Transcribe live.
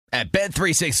At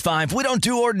Bet365, we don't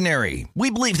do ordinary. We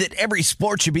believe that every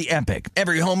sport should be epic.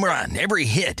 Every home run, every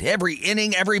hit, every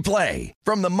inning, every play.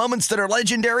 From the moments that are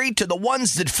legendary to the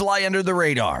ones that fly under the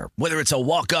radar. Whether it's a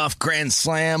walk-off grand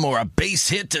slam or a base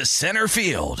hit to center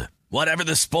field. Whatever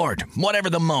the sport, whatever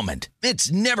the moment.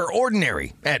 It's never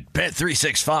ordinary at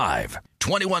Bet365.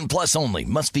 21 plus only.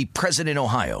 Must be present in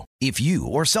Ohio. If you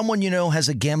or someone you know has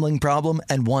a gambling problem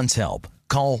and wants help,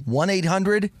 call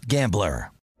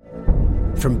 1-800-GAMBLER.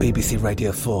 From BBC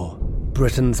Radio 4,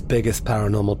 Britain's biggest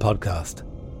paranormal podcast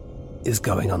is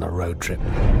going on a road trip.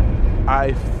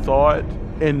 I thought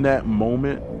in that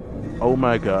moment, oh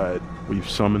my God, we've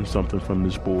summoned something from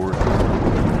this board.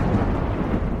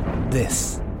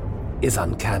 This is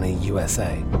Uncanny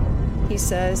USA. He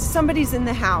says, somebody's in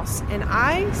the house, and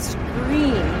I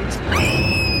screamed.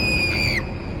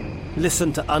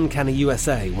 Listen to Uncanny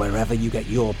USA wherever you get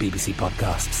your BBC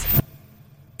podcasts,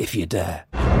 if you dare.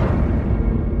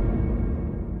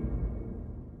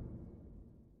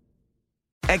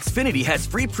 Xfinity has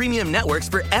free premium networks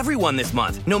for everyone this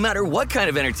month, no matter what kind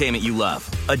of entertainment you love.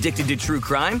 Addicted to true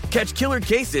crime? Catch killer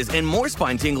cases and more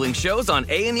spine-tingling shows on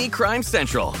A&E Crime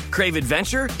Central. Crave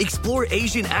adventure? Explore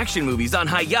Asian action movies on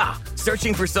Hi-YAH.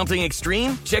 Searching for something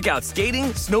extreme? Check out skating,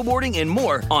 snowboarding, and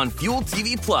more on Fuel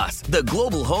TV Plus, the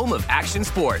global home of action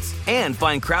sports. And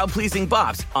find crowd-pleasing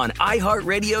bops on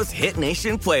iHeartRadio's Hit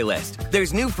Nation playlist.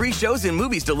 There's new free shows and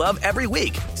movies to love every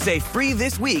week. Say free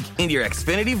this week in your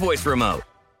Xfinity voice remote.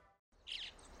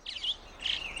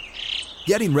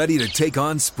 Getting ready to take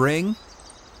on spring?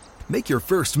 Make your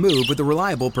first move with the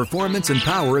reliable performance and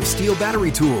power of Steel battery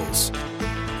tools.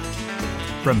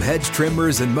 From hedge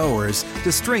trimmers and mowers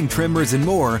to string trimmers and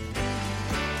more,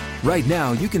 right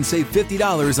now you can save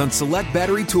 $50 on select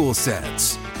battery tool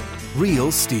sets.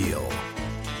 Real Steel.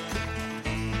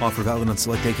 Offer valid on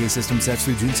select AK system sets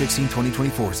through June 16,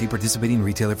 2024. See participating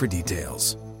retailer for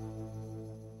details.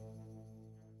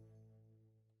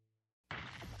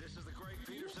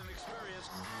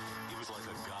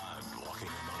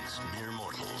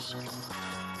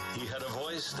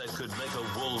 That could make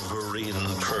a wolverine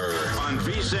purr. On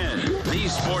VSiN, the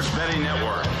Sports Betting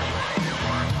Network.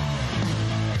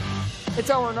 It's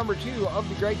hour number 2 of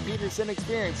the Greg Peterson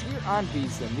Experience here on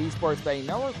VSiN, the Sports Betting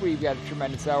Network. We've got a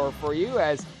tremendous hour for you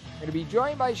as we're going to be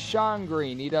joined by Sean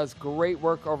Green. He does great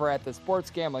work over at the Sports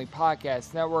Gambling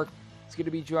Podcast Network. He's going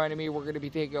to be joining me. We're going to be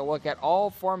taking a look at all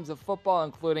forms of football,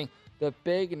 including the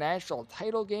big national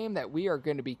title game that we are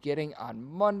going to be getting on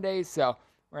Monday. So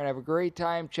we're going to have a great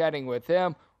time chatting with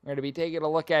him. We're going to be taking a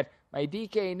look at my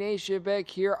DK Nation pick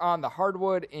here on the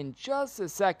hardwood in just a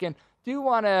second. Do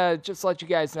want to just let you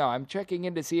guys know, I'm checking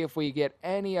in to see if we get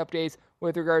any updates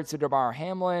with regards to Damar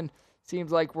Hamlin.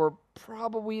 Seems like we're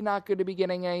probably not going to be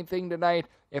getting anything tonight.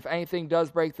 If anything does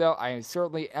break, though, I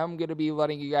certainly am going to be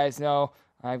letting you guys know.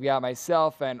 I've got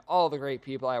myself and all the great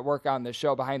people that work on the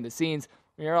show behind the scenes.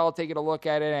 We're all taking a look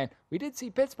at it, and we did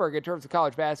see Pittsburgh in terms of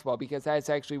college basketball because that's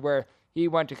actually where he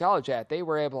went to college at. They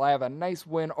were able to have a nice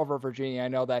win over Virginia. I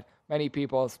know that many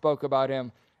people spoke about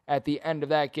him at the end of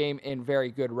that game in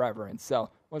very good reverence. So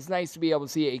it was nice to be able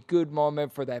to see a good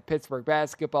moment for that Pittsburgh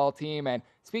basketball team. And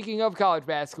speaking of college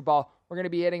basketball, we're going to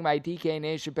be hitting my DK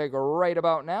Nation pick right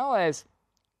about now as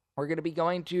we're going to be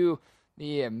going to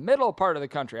the middle part of the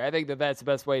country. I think that that's the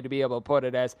best way to be able to put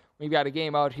it, as we've got a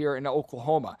game out here in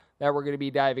Oklahoma that we're going to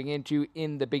be diving into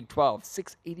in the Big 12.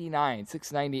 689,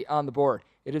 690 on the board.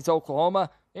 It is Oklahoma.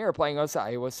 They are playing us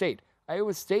Iowa State.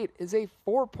 Iowa State is a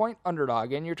 4-point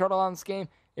underdog, and your total on this game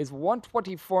is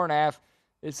 124.5.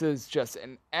 This is just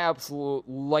an absolute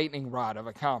lightning rod of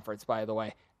a conference, by the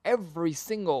way. Every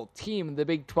single team in the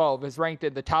Big 12 is ranked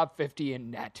in the top 50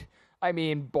 in net. I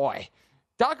mean, boy,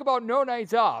 talk about no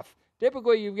nights off.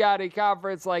 Typically, you've got a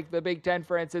conference like the Big 10,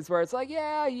 for instance, where it's like,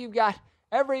 yeah, you've got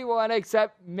everyone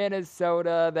except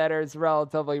Minnesota that is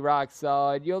relatively rock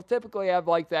solid. You'll typically have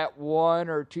like that 1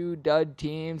 or 2 dud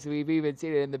teams. We've even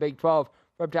seen it in the Big 12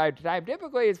 from time to time.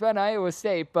 Typically, it's been Iowa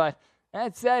State, but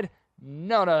that said,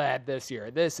 none of that this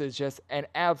year. This is just an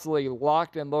absolutely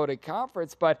locked and loaded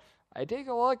conference, but I take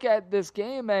a look at this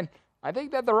game, and I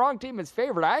think that the wrong team is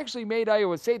favored. I actually made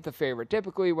Iowa State the favorite.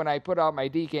 Typically, when I put out my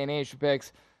DK Nation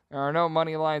picks, there are no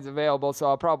money lines available, so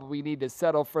I'll probably need to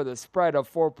settle for the spread of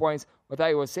 4 points with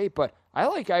Iowa State, but I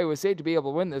like Iowa State to be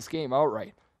able to win this game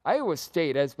outright. Iowa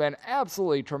State has been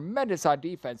absolutely tremendous on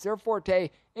defense. Their forte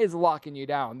is locking you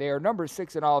down. They are number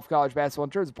 6 in all of college basketball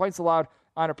in terms of points allowed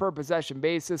on a per-possession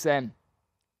basis, and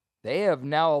they have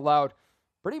now allowed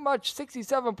pretty much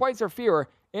 67 points or fewer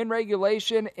in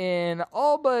regulation in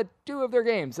all but 2 of their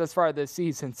games thus far this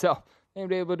season. So they've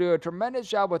been able to do a tremendous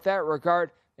job with that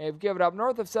regard. They've given up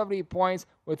north of 70 points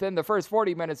within the first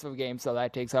 40 minutes of a game, so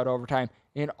that takes out overtime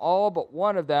in all but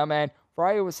one of them. And for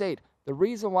Iowa State, the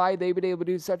reason why they've been able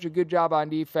to do such a good job on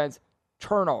defense,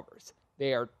 turnovers.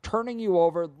 They are turning you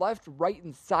over left, right,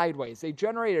 and sideways. They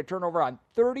generate a turnover on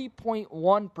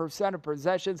 30.1% of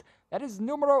possessions. That is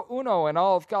numero uno in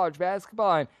all of college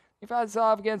basketball. And they found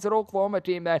themselves against an Oklahoma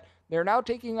team that they're now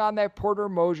taking on that Porter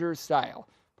Moser style.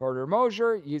 Porter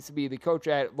Moser used to be the coach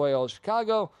at Loyola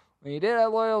Chicago. When he did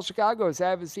at Loyola Chicago, is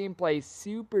have his team play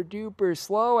super duper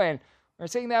slow, and we're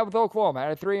seeing that with Oklahoma.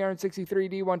 Out of 363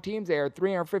 D1 teams, they are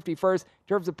 351st in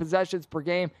terms of possessions per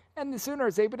game, and the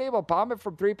Sooners, they've been able to bomb it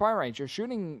from three-point range. They're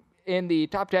shooting in the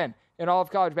top 10 in all of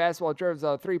college basketball in terms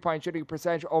of three-point shooting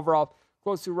percentage overall,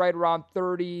 close to right around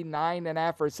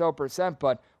 39.5% or so.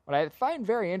 But what I find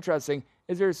very interesting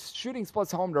is their shooting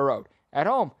splits home to road. At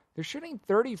home, they're shooting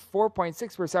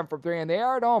 34.6% from three, and they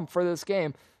are at home for this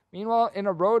game. Meanwhile, in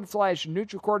a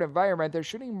road/neutral court environment, they're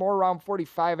shooting more around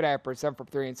 45.5% from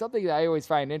three. And something that I always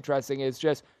find interesting is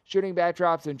just shooting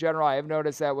backdrops in general. I have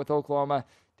noticed that with Oklahoma,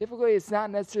 typically it's not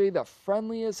necessarily the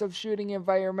friendliest of shooting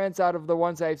environments out of the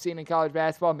ones I've seen in college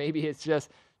basketball. Maybe it's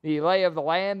just the lay of the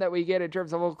land that we get in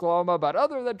terms of Oklahoma. But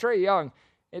other than Trae Young,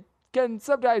 it can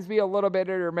sometimes be a little bit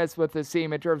hit or miss with this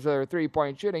team in terms of their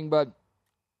three-point shooting. But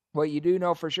what you do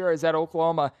know for sure is that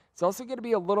Oklahoma is also going to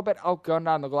be a little bit outgunned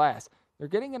on the glass. They're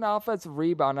getting an offensive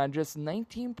rebound on just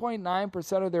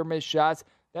 19.9% of their missed shots.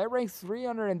 That ranks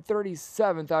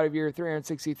 337th out of your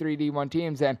 363 D1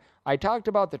 teams. And I talked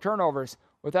about the turnovers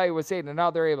with Iowa State, and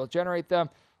now they're able to generate them.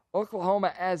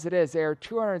 Oklahoma, as it is, they are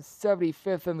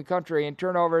 275th in the country in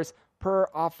turnovers per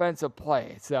offensive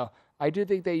play. So I do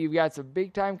think that you've got some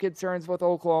big-time concerns with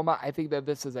Oklahoma. I think that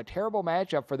this is a terrible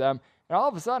matchup for them. And all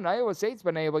of a sudden, Iowa State's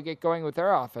been able to get going with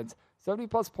their offense.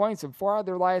 70-plus points in 4 out of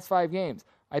their last 5 games.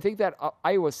 I think that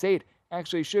Iowa State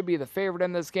actually should be the favorite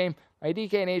in this game. My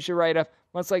DK Nation write-up,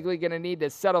 most likely going to need to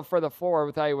settle for the floor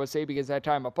with Iowa State because at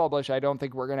time of publish, I don't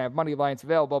think we're going to have money lines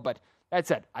available. But that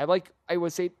said, I like Iowa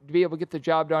State to be able to get the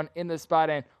job done in this spot.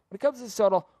 And when it comes to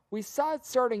total, we saw it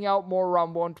starting out more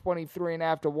around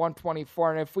 123.5 to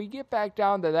 124. And if we get back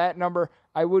down to that number,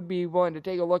 I would be willing to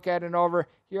take a look at an over.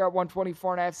 Here at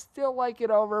 124.5, still like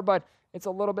it over, but it's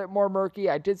a little bit more murky.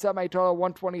 I did set my total at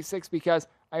 126 because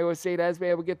Iowa State has been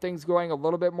able to get things going a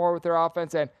little bit more with their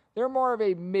offense, and they're more of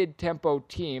a mid-tempo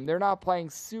team. They're not playing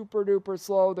super-duper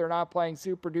slow. They're not playing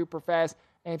super-duper fast,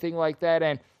 anything like that.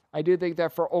 And I do think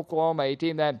that for Oklahoma, a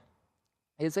team that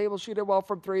is able to shoot it well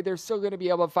from three, they're still going to be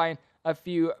able to find a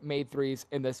few made threes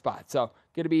in this spot. So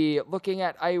going to be looking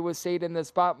at Iowa State in this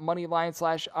spot, money line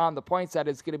 / on the points. That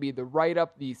is going to be the right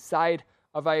up the side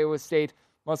of Iowa State.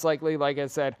 Most likely, like I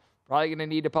said, probably going to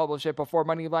need to publish it before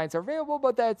money lines are available.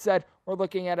 But that said, we're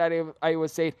looking at Iowa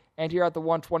State. And here at the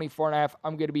 124.5,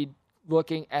 I'm going to be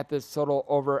looking at this total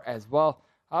over as well.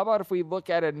 How about if we look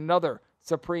at another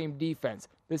supreme defense?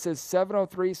 This is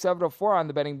 703, 704 on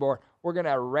the betting board. We're going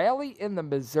to rally in the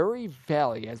Missouri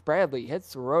Valley as Bradley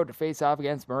hits the road to face off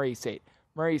against Murray State.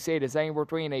 Murray State is anywhere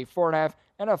between a 4.5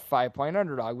 and a 5-point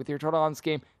underdog with your total on this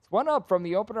game. It's one up from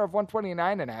the opener of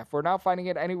 129.5. We're now finding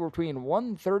it anywhere between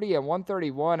 130 and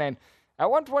 131. And at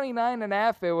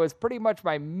 129.5, it was pretty much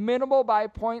my minimal buy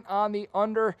point on the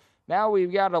under. Now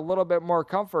we've got a little bit more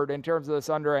comfort in terms of this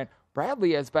under. And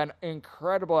Bradley has been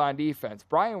incredible on defense.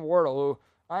 Brian Wardle, who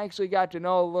I actually got to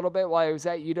know a little bit while I was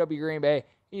at UW Green Bay,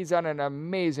 he's done an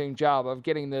amazing job of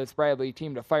getting this Bradley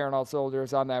team to fire on all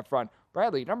cylinders on that front.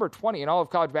 Bradley, number 20 in all of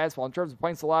college basketball in terms of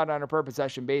points allowed on a per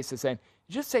possession basis. And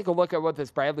just take a look at what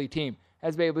this Bradley team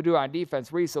has been able to do on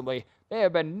defense recently. They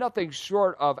have been nothing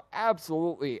short of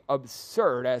absolutely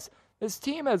absurd, as this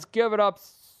team has given up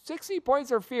 60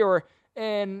 points or fewer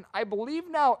in, I believe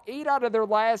now, 8 out of their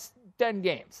last 10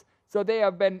 games. So they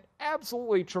have been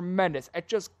absolutely tremendous at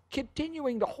just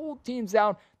continuing to hold teams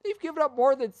down. They've given up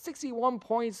more than 61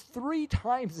 points 3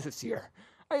 times this year.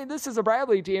 I mean, this is a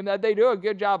Bradley team that they do a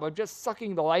good job of just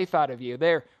sucking the life out of you.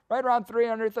 They're right around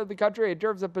 300th of the country in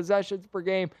terms of possessions per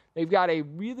game. They've got a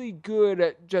really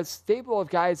good just stable of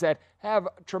guys that have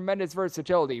tremendous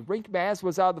versatility. Rink Mass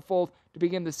was out of the fold to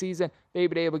begin the season. They've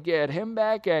been able to get him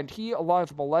back, and he, along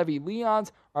with Malevi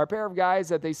Leons, are a pair of guys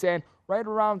that they stand right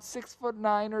around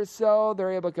 6'9" or so.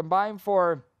 They're able to combine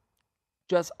for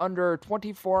just under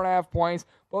 24.5 points.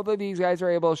 Both of these guys are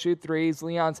able to shoot threes.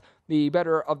 Leon's the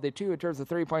better of the two in terms of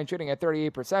three-point shooting at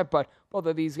 38%, but both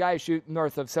of these guys shoot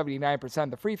north of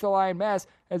 79%. The free throw line, Mass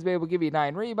has been able to give you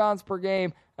 9 rebounds per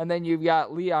game, and then you've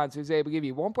got Leons, who's able to give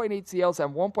you 1.8 steals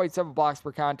and 1.7 blocks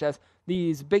per contest.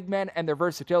 These big men and their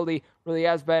versatility really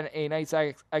has been a nice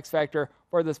X factor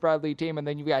for this Bradley team. And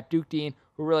then you've got Duke Dean,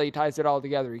 who who really ties it all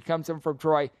together. He comes in from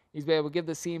Troy. He's been able to give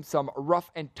the team some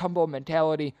rough and tumble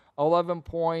mentality. 11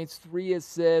 points, 3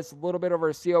 assists, a little bit over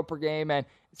a steal per game, and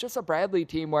it's just a Bradley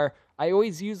team where I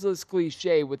always use this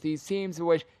cliche with these teams in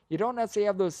which you don't necessarily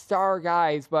have those star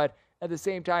guys, but at the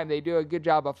same time, they do a good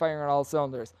job of firing on all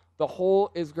cylinders. The whole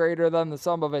is greater than the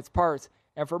sum of its parts,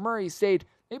 and for Murray State,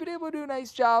 they've been able to do a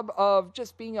nice job of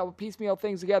just being able to piecemeal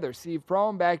things together. Steve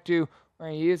Prohm back to where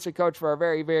he used to coach for a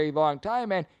very, very long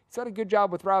time, and he's done a good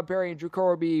job with Rob Perry and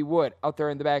Jacoby Wood out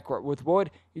there in the backcourt. With Wood,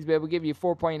 he's been able to give you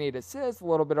 4.8 assists, a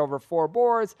little bit over 4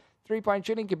 boards. 3-point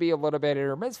shooting could be a little bit hit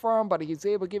or miss for him, but he's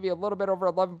able to give you a little bit over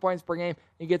 11 points per game.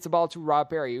 He gets the ball to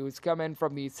Rob Perry, who's come in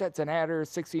from the sets and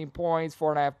hatters, 16 points,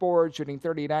 4.5 boards, shooting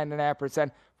 39.5%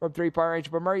 from 3-point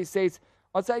range. But Murray State's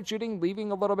outside shooting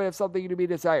leaving a little bit of something to be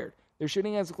desired. They're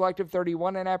shooting as a collective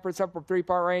 31.5% from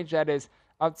 3-point range. That is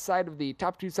outside of the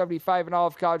top 275 in all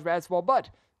of college basketball, but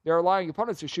they're allowing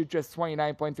opponents to shoot just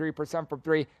 29.3% from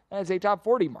 3. That is a top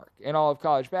 40 mark in all of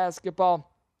college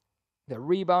basketball. The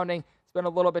rebounding has been a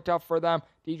little bit tough for them.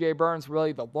 DJ Burns,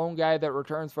 really the lone guy that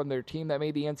returns from their team that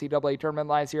made the NCAA tournament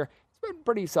last year. It's been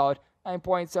pretty solid. 9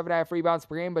 points, 7.5 rebounds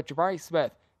per game, but Jabari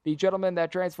Smith, the gentleman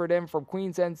that transferred in from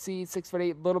Queens NC,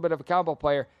 6'8", little bit of a combo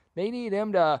player, they need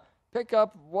him to pick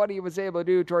up what he was able to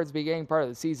do towards the beginning part of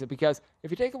the season, because if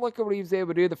you take a look at what he was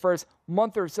able to do the first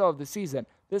month or so of the season,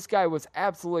 this guy was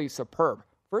absolutely superb.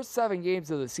 First 7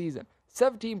 games of the season,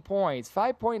 17 points,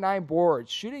 5.9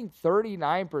 boards, shooting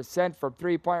 39% from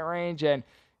 3-point range, and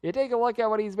you take a look at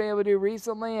what he's been able to do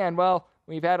recently, and well,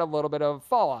 we've had a little bit of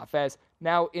fall off, as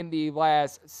now in the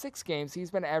last 6 games,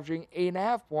 he's been averaging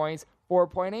 8.5 points,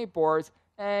 4.8 boards,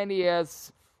 and he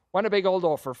has won a big old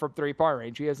offer from 3-point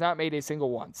range. He has not made a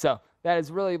single one. So that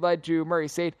has really led to Murray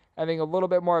State having a little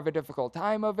bit more of a difficult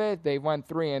time of it. They went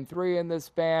 3-3 in this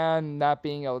span, not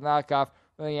being able to knock off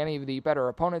really any of the better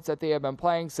opponents that they have been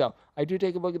playing. So I do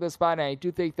take a look at this spot, and I do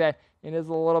think that it is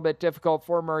a little bit difficult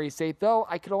for Murray State, though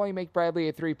I could only make Bradley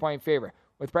a 3-point favorite.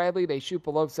 With Bradley, they shoot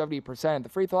below 70% at the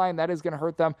free throw line. That is going to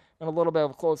hurt them in a little bit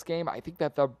of a close game. I think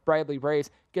that the Bradley Braves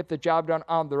get the job done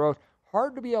on the road.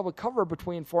 Hard to be able to cover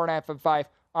between 4.5 and 5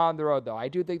 on the road, though. I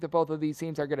do think that both of these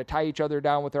teams are going to tie each other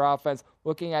down with their offense.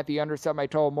 Looking at the under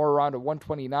semi-total, more around a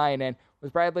 129, and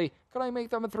with Bradley, could I make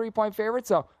them a 3-point favorite?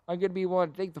 So I'm going to be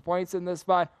willing to take the points in this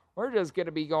spot. We're just going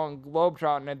to be going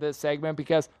globetrotting in this segment,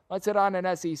 because let's hit on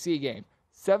an SEC game.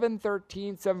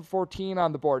 7-13, 7-14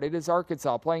 on the board. It is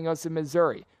Arkansas playing us in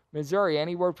Missouri. Missouri,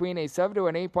 anywhere between a 7 to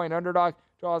an 8-point underdog.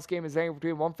 Draw this game is anywhere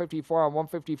between 154 and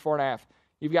 154.5.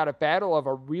 You've got a battle of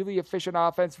a really efficient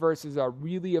offense versus a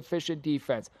really efficient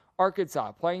defense.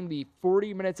 Arkansas playing the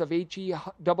 40 minutes of HE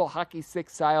double hockey stick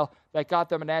style that got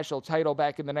them a national title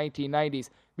back in the 1990s.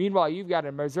 Meanwhile, you've got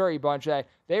a Missouri bunch that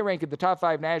they rank in the top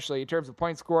 5 nationally in terms of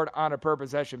points scored on a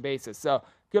per-possession basis. So,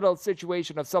 good old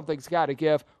situation of something's got to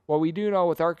give. What we do know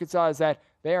with Arkansas is that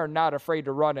they are not afraid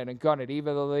to run it and gun it,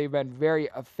 even though they've been very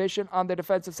efficient on the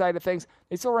defensive side of things.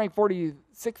 They still rank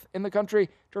 46th in the country in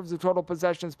terms of total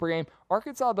possessions per game.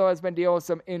 Arkansas, though, has been dealing with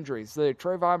some injuries. The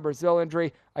Trayvon Brazile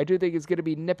injury, I do think is going to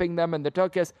be nipping them in the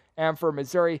tuchus. And for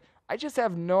Missouri, I just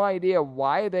have no idea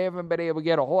why they haven't been able to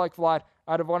get a whole heck of a lot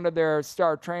out of one of their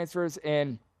star transfers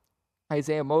in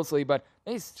Isaiah Mosley, but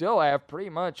they still have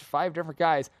pretty much 5 different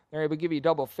guys. They're able to give you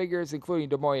double figures, including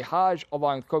Demoy Hodge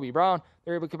along with Kobe Brown.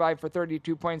 They're able to combine for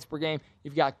 32 points per game.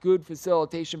 You've got good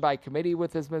facilitation by committee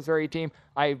with this Missouri team.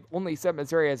 I only set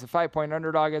Missouri as a 5-point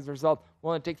underdog as a result.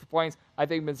 Willing to take the points. I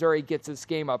think Missouri gets this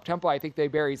game up tempo. I think they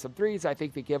bury some threes. I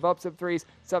think they give up some threes.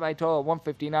 Semi-total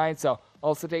 159. So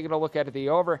also taking a look at the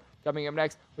over. Coming up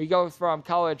next, we go from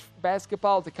college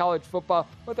basketball to college football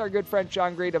with our good friend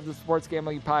Sean Green of the Sports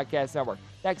Gambling Podcast Network.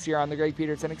 Next year on the Greg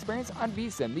Peterson Experience on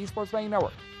VSiN, the Sports Betting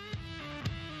Network.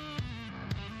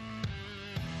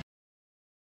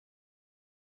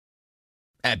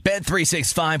 At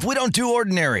Bet365, we don't do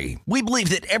ordinary. We believe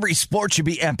that every sport should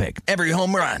be epic. Every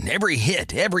home run, every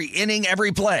hit, every inning,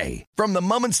 every play. From the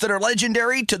moments that are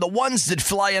legendary to the ones that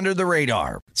fly under the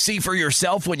radar. See for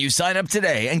yourself when you sign up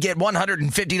today and get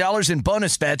 $150 in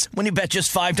bonus bets when you bet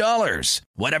just $5.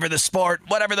 Whatever the sport,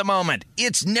 whatever the moment,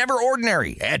 it's never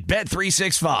ordinary at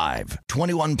Bet365.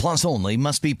 21 plus only.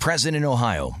 Must be present in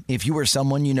Ohio. If you or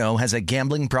someone you know has a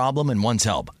gambling problem and wants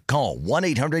help, call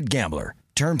 1-800-GAMBLER.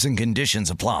 Terms and conditions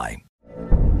apply.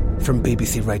 From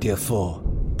BBC Radio 4,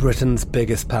 Britain's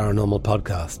biggest paranormal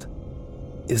podcast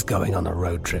is going on a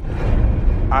road trip.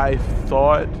 I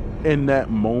thought in that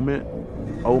moment,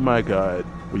 oh my God,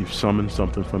 we've summoned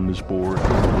something from this board.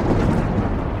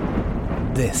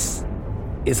 This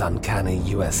is Uncanny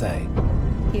USA.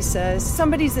 He says,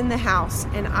 somebody's in the house,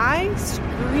 and I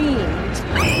screamed.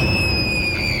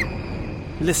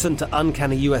 Listen to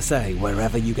Uncanny USA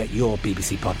wherever you get your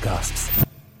BBC podcasts,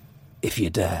 if you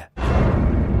dare.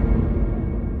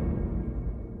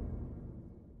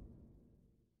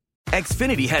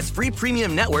 Xfinity has free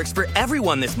premium networks for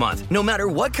everyone this month, no matter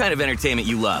what kind of entertainment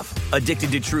you love.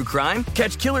 Addicted to true crime?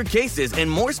 Catch killer cases and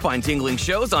more spine-tingling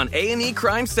shows on A&E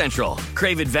Crime Central.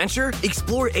 Crave adventure?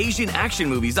 Explore Asian action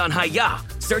movies on Hi-YAH.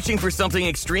 Searching for something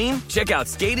extreme? Check out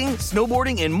skating,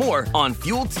 snowboarding, and more on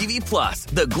Fuel TV Plus,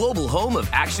 the global home of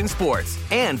action sports.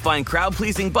 And find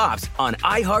crowd-pleasing bops on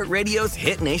iHeartRadio's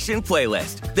Hit Nation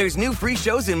playlist. There's new free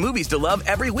shows and movies to love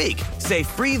every week. Say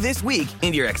free this week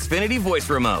in your Xfinity voice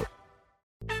remote.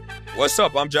 What's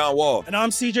up? I'm John Wall. And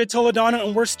I'm CJ Toledano,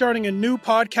 and we're starting a new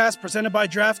podcast presented by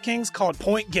DraftKings called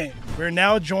Point Game. We're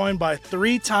now joined by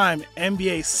three-time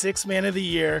NBA Sixth Man of the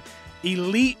Year,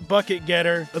 elite bucket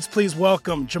getter. Let's please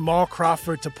welcome Jamal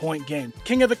Crawford to Point Game.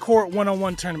 King of the Court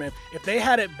one-on-one tournament. If they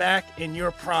had it back in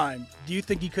your prime, do you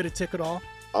think you could have took it all?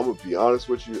 I'm going to be honest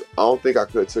with you. I don't think I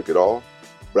could have took it all,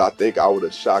 but I think I would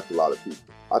have shocked a lot of people.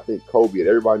 I think Kobe and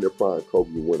everybody in their prime,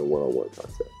 Kobe would win a one-on-one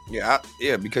contest. Yeah,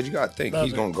 because you got to think,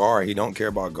 he's going to guard. He don't care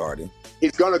about guarding.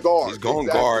 He's going to guard. He's going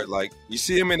to guard. Like, you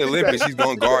see him in the Olympics, he's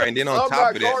going to guard. And then on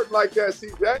top of that. I'm not guarding like that,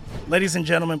 CJ. Ladies and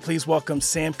gentlemen, please welcome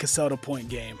Sam Cassell to Point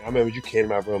Game. I remember you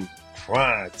came out from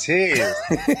crying, tears,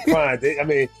 crying. I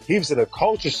mean, he was in a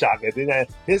culture shock. And then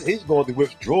he's going through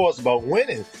withdrawals about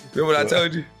winning. Remember what I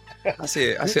told you? I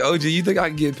said, OG, you think I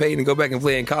can get paid and go back and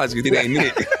play in college? Because it ain't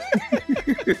it.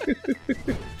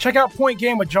 Check out Point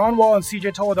Game with John Wall and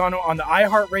CJ Toledano on the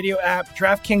iHeartRadio app,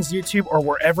 DraftKings YouTube, or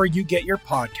wherever you get your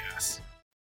podcasts.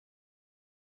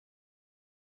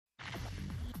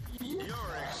 You're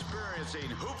experiencing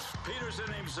Hoops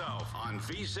Peterson himself on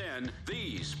VSiN,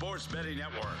 the Sports Betting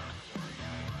Network.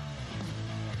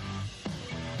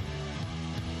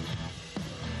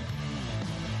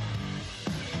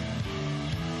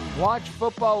 Watch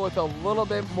football with a little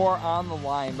bit more on the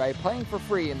line by playing for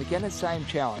free in the Guinness Time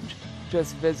Challenge.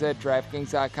 Just visit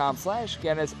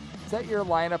DraftKings.com/Guinness, set your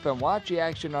lineup, and watch the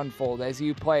action unfold as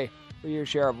you play for your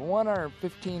share of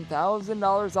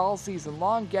 $115,000 all season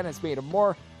long. Guinness made of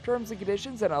more. Terms and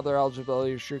conditions and other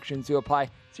eligibility restrictions to apply.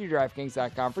 See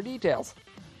DraftKings.com for details.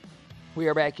 We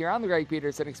are back here on the Greg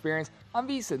Peterson Experience on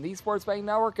VSiN, the Sports Betting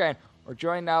Network, and we're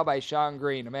joined now by Sean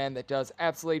Green, a man that does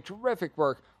absolutely terrific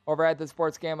work over at the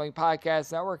Sports Gambling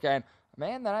Podcast Network, and a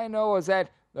man that I know was at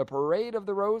the Parade of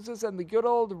the Roses and the good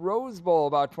old Rose Bowl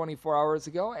about 24 hours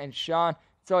ago. And Sean,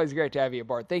 it's always great to have you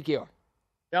aboard. Thank you.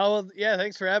 Yeah,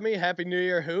 thanks for having me. Happy New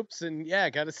Year, Hoops. And yeah,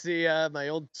 got to see my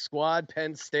old squad,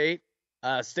 Penn State,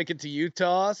 sticking to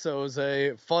Utah. So it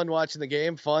was fun watching the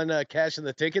game, fun cashing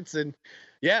the tickets, and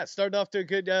yeah, starting off to a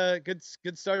good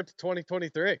start to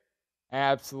 2023.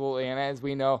 Absolutely. And as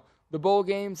we know, the bowl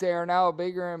games, they are now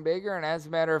bigger and bigger. And as a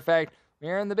matter of fact,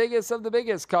 we're in the biggest of the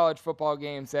biggest college football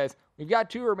games, as we've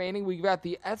got two remaining. We've got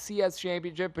the FCS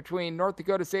championship between North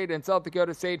Dakota State and South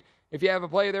Dakota State. If you have a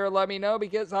play there, let me know,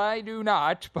 because I do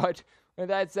not. But with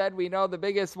that said, we know the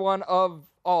biggest one of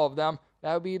all of them,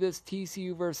 that would be this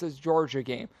TCU versus Georgia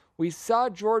game. We saw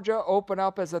Georgia open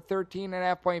up as a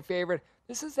 13.5-point favorite.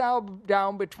 This is now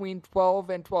down between 12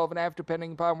 and 12.5,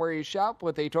 depending upon where you shop,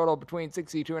 with a total between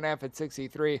 62.5 and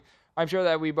 63. I'm sure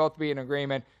that we both be in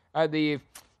agreement. The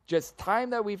just time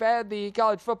that we've had the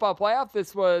college football playoff,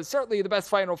 this was certainly the best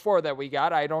Final Four that we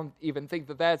got. I don't even think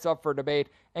that that's up for debate.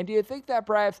 And do you think that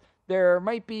perhaps there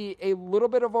might be a little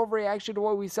bit of overreaction to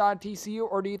what we saw in TCU,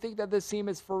 or do you think that this team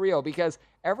is for real? Because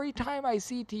every time I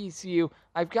see TCU,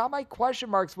 I've got my question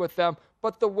marks with them,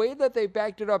 but the way that they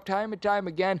backed it up time and time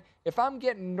again, if I'm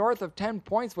getting north of 10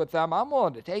 points with them, I'm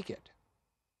willing to take it.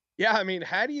 Yeah, I mean,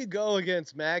 how do you go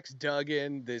against Max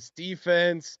Duggan, this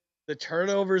defense, the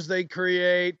turnovers they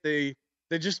create, the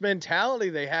just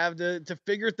mentality they have to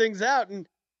figure things out? And,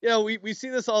 you know, we see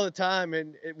this all the time,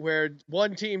 and where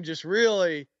one team just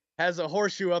really has a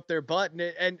horseshoe up their butt.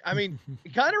 And I mean,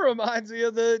 it kind of reminds me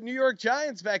of the New York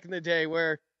Giants back in the day,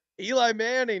 where Eli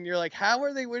Manning, you're like, how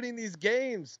are they winning these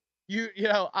games? You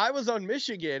know, I was on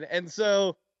Michigan. And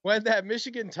so when that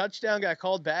Michigan touchdown got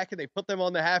called back and they put them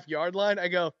on the half-yard line, I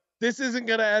go, this isn't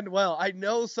going to end well. I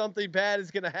know something bad is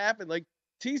going to happen. Like,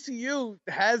 TCU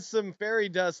has some fairy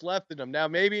dust left in them. Now,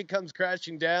 maybe it comes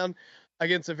crashing down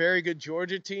against a very good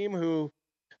Georgia team who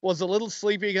was a little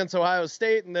sleepy against Ohio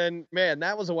State. And then, man,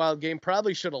 that was a wild game.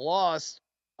 Probably should have lost.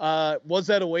 Was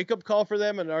that a wake-up call for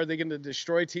them? And are they going to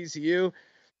destroy TCU?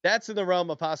 That's in the realm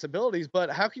of possibilities.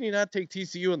 But how can you not take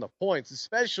TCU in the points,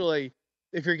 especially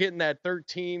if you're getting that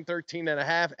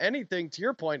 13.5, anything, to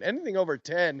your point, anything over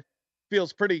 10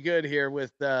 feels pretty good here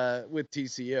with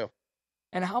TCU.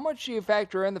 And how much do you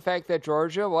factor in the fact that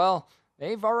Georgia, well,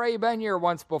 they've already been here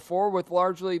once before with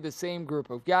largely the same group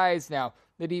of guys. Now,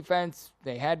 the defense,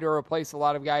 they had to replace a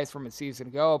lot of guys from a season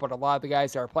ago, but a lot of the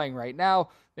guys that are playing right now,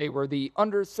 they were the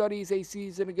understudies a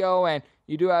season ago, and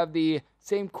you do have the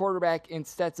same quarterback in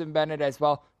Stetson Bennett as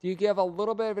well. Do you give a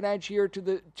little bit of an edge here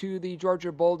to the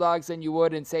Georgia Bulldogs than you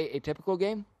would in, say, a typical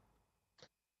game?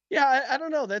 Yeah, I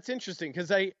don't know. That's interesting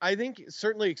because I think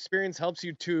certainly experience helps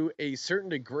you to a certain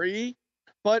degree,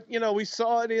 but we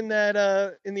saw it in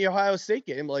that in the Ohio State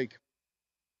game. Like,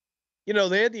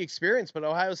 they had the experience, but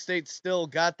Ohio State still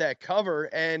got that cover,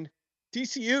 and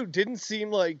TCU didn't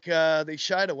seem like they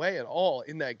shied away at all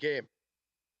in that game.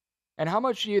 And how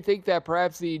much do you think that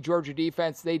perhaps the Georgia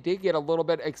defense, they did get a little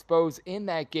bit exposed in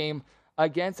that game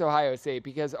against Ohio State?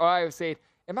 Because Ohio State,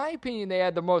 in my opinion, they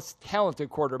had the most talented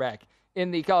quarterback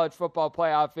in the college football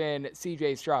playoff in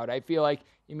C.J. Stroud. I feel like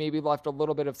he maybe left a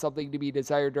little bit of something to be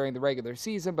desired during the regular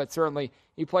season, but certainly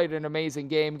he played an amazing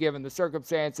game given the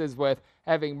circumstances with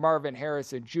having Marvin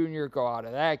Harrison Jr. go out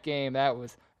of that game. That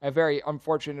was a very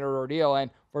unfortunate ordeal.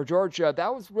 And for Georgia,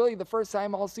 that was really the first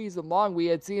time all season long we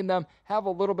had seen them have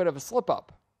a little bit of a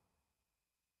slip-up.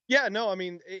 Yeah, no, I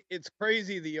mean, it's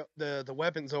crazy the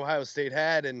weapons Ohio State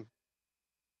had, and,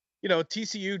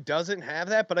 TCU doesn't have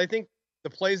that, but I think the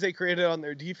plays they created on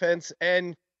their defense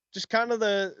and just kind of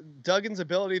the Duggan's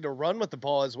ability to run with the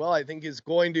ball as well, I think is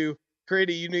going to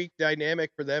create a unique dynamic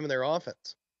for them and their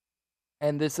offense.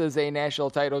 And this is a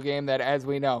national title game that, as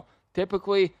we know,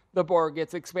 typically the board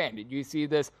gets expanded. You see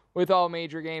this with all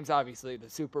major games. Obviously, the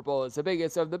Super Bowl is the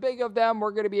biggest of the big of them.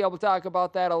 We're going to be able to talk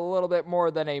about that a little bit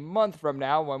more than a month from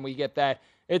now when we get that.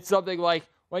 It's something like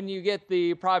when you get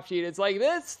the prop sheet, it's like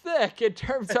this thick in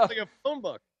terms of like a phone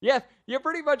book. Yeah, you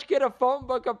pretty much get a phone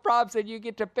book of props and you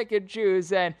get to pick and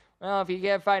choose. And, well, if you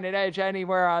can't find an edge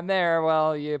anywhere on there,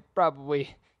 well, it's going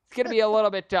to be a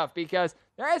little bit tough because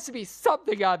there has to be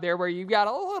something on there where you've got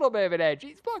a little bit of an edge.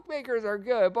 These bookmakers are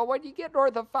good, but when you get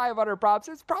north of 500 props,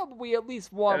 it's probably at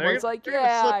least one where it's like,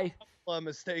 a couple of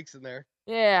mistakes in there.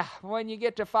 Yeah, when you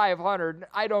get to 500,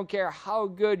 I don't care how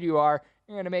good you are,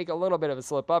 you're going to make a little bit of a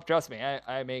slip up. Trust me,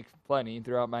 I make plenty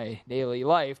throughout my daily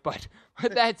life. But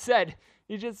with that said,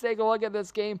 you just take a look at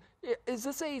this game. Is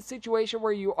this a situation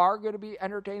where you are going to be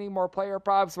entertaining more player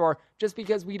props, or just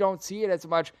because we don't see it as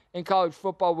much in college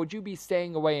football, would you be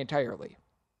staying away entirely?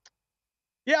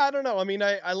 Yeah, I don't know. I mean,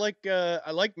 I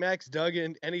like Max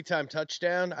Duggan anytime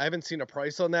touchdown. I haven't seen a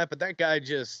price on that, but that guy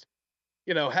just,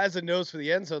 has a nose for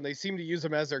the end zone. They seem to use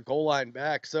him as their goal line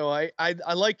back. So I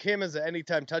like him as an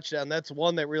anytime touchdown. That's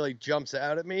one that really jumps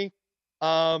out at me.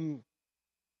 The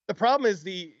problem is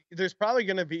there's probably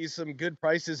going to be some good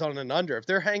prices on an under. If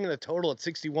they're hanging a total at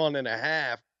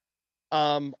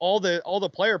 61.5, all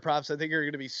the player props I think are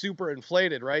going to be super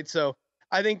inflated, right? So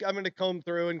I think I'm going to comb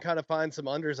through and kind of find some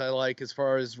unders I like as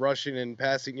far as rushing and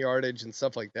passing yardage and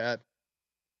stuff like that.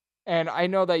 And I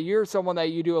know that you're someone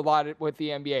that you do a lot with the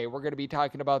NBA. We're going to be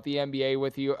talking about the NBA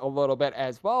with you a little bit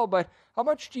as well, but how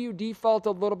much do you default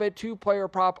a little bit to player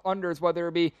prop unders, whether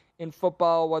it be in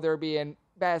football, whether it be in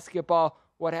basketball,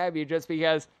 what have you, just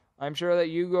because I'm sure that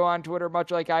you go on Twitter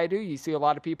much like I do. You see a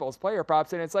lot of people's player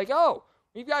props, and it's like, oh,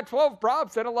 we've got 12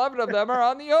 props, and 11 of them are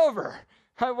on the over.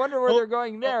 I wonder where they're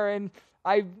going there, and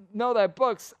I know that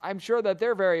books, I'm sure that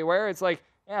they're very aware. It's like,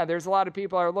 yeah, there's a lot of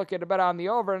people are looking to bet on the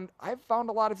over, and I've found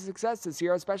a lot of success this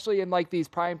year, especially in like these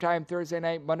primetime Thursday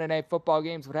night, Monday night football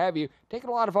games, what have you, taking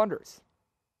a lot of unders.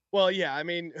 Well, yeah, I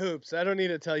mean, hoops, I don't need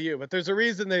to tell you, but there's a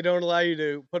reason they don't allow you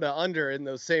to put an under in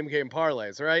those same game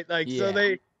parlays, right? Like, So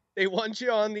they want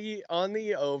you on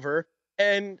the over,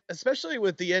 and especially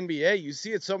with the NBA, you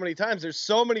see it so many times. There's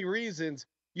so many reasons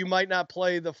you might not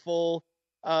play the full,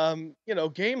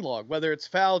 game log, whether it's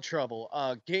foul trouble,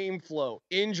 game flow,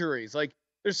 injuries. Like,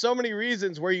 there's so many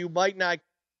reasons where you might not,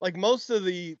 like, most of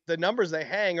the numbers they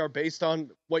hang are based on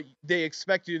what they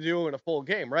expect you to do in a full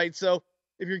game, right? So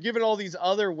if you're given all these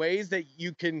other ways that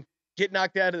you can get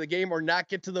knocked out of the game or not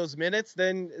get to those minutes,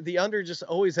 then the under just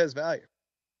always has value.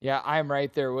 Yeah, I'm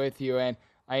right there with you. And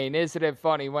I mean, isn't it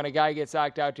funny when a guy gets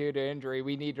knocked out due to injury,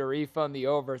 we need to refund the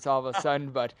overs all of a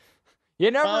sudden, but you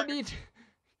never need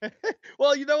to.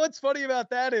 Well, you know what's funny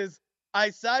about that is I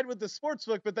side with the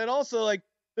sportsbook, but then also like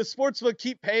the sportsbook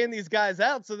keep paying these guys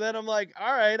out. So then I'm like,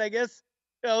 all right, I guess,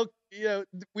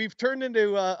 we've turned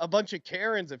into a bunch of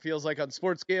Karens, it feels like, on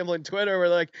sports gambling Twitter. We're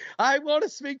like, I want to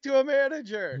speak to a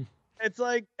manager. It's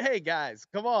like, hey guys,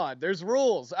 come on, there's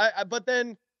rules. But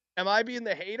then am I being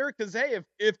the hater? Because hey,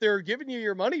 if they're giving you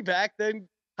your money back, then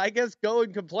I guess go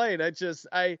and complain. I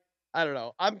don't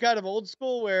know. I'm kind of old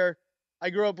school where I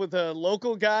grew up with a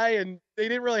local guy and they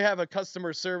didn't really have a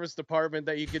customer service department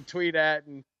that you could tweet at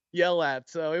and yell at.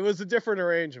 So it was a different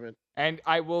arrangement. And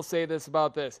I will say this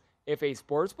about this. If a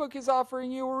sportsbook is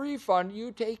offering you a refund,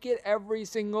 you take it every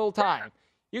single time.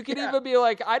 You could even be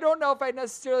like, I don't know if I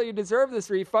necessarily deserve this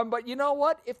refund, but you know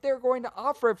what? If they're going to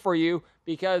offer it for you,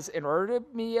 because in order to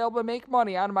be able to make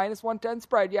money on a minus 110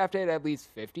 spread, you have to hit at least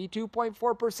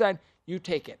 52.4%. You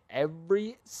take it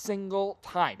every single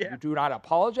time. You do not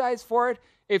apologize for it.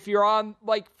 If you're on,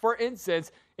 like, for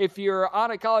instance, if you're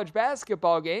on a college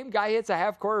basketball game, guy hits a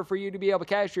half quarter for you to be able to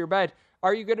cash your bet.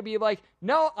 Are you going to be like,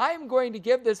 no, I'm going to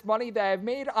give this money that I've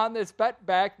made on this bet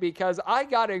back because I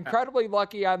got incredibly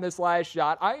lucky on this last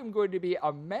shot. I am going to be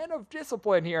a man of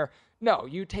discipline here. No,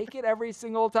 you take it every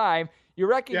single time. You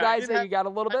recognize that you got a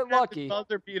little bit lucky.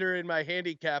 Buzzer beater in my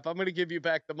handicap. I'm going to give you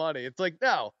back the money. It's like,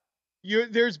 no,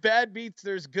 there's bad beats.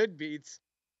 There's good beats.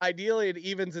 Ideally, it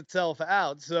evens itself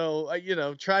out. So,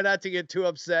 try not to get too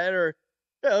upset or,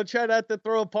 try not to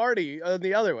throw a party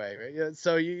the other way. Right?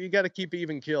 So you got to keep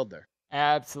even keeled there.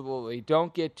 Absolutely.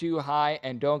 Don't get too high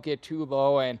and don't get too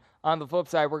low. And on the flip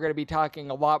side, we're going to be talking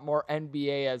a lot more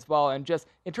NBA as well. And just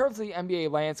in terms of the NBA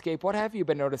landscape, what have you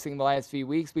been noticing the last few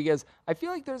weeks? Because I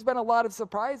feel like there's been a lot of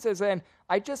surprises, and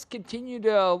I just continue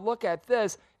to look at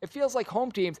this. It feels like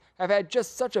home teams have had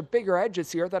just such a bigger edge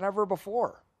this year than ever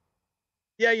before.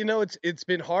 Yeah, it's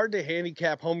been hard to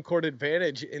handicap home court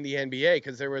advantage in the NBA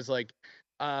because there was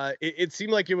it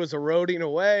seemed like it was eroding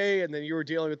away, and then you were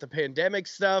dealing with the pandemic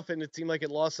stuff, and it seemed like it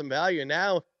lost some value. And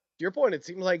now, to your point, it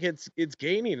seems like it's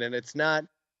gaining, and it's not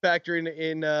factoring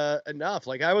in enough.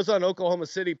 Like I was on Oklahoma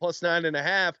City plus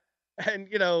 9.5, and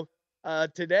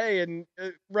today and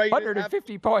right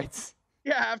 150 points.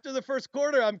 Yeah, after the first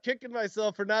quarter, I'm kicking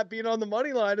myself for not being on the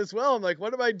money line as well. I'm like,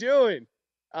 what am I doing?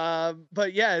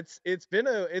 But yeah, it's been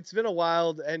a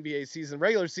wild NBA season.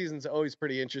 Regular season's always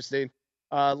pretty interesting.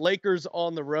 Lakers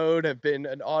on the road have been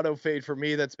an auto fade for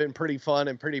me. That's been pretty fun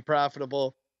and pretty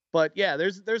profitable. But yeah,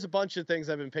 there's a bunch of things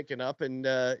I've been picking up, and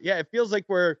it feels like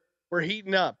we're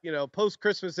heating up. Post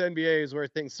Christmas NBA is where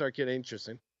things start getting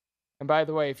interesting. And by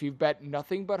the way, if you've bet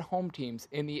nothing but home teams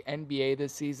in the NBA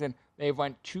this season, they've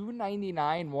went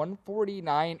 299,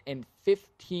 149, and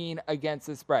 15 against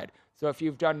the spread. So if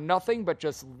you've done nothing but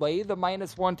just lay the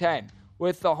minus 110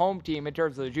 with the home team in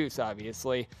terms of the juice,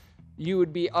 obviously, you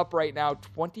would be up right now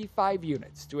 25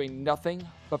 units doing nothing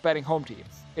but betting home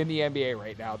teams in the NBA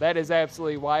right now. That is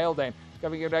absolutely wild. And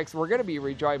coming up next, we're going to be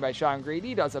rejoined by Sean Green.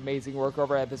 He does amazing work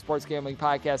over at the Sports Gambling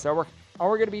Podcast Network. And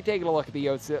we're going to be taking a look at the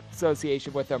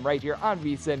association with them right here on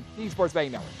VSiN, the Sports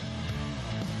Betting Network.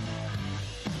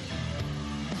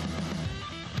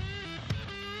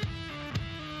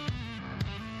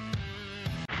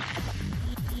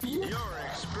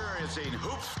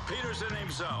 Hoops Peterson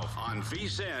himself on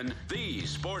VSiN, the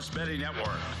Sports Betting Network.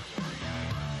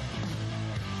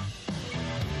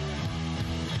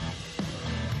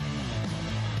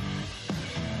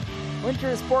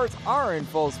 Winter sports are in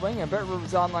full swing, and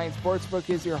BetRivers Online Sportsbook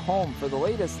is your home for the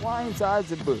latest lines,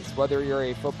 odds, and boosts. Whether you're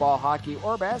a football, hockey,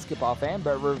 or basketball fan,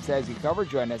 BetRivers has you covered.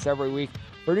 Join us every week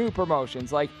for new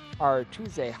promotions like our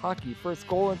Tuesday hockey first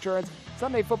goal insurance,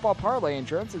 Sunday football parlay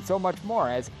insurance, and so much more,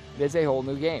 as it is a whole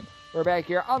new game. We're back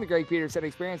here on the Greg Peterson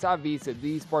Experience on VSiN,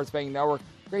 the Sports Betting Network.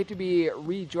 Great to be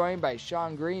rejoined by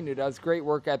Sean Green, who does great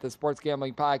work at the Sports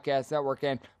Gambling Podcast Network.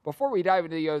 And before we dive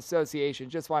into the association,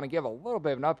 just want to give a little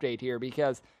bit of an update here,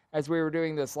 because as we were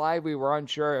doing this live, we were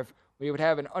unsure if we would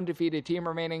have an undefeated team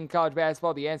remaining in college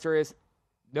basketball. The answer is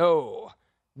no.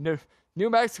 New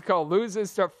Mexico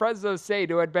loses to Fresno State,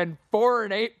 who had been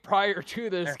 4-8 prior to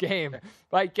this game,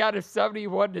 by a count of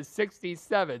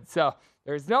 71-67. So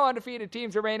there's no undefeated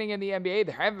teams remaining in the NBA.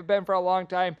 There haven't been for a long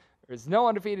time. There's no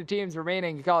undefeated teams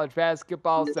remaining in college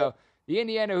basketball. So the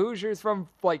Indiana Hoosiers from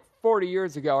like 40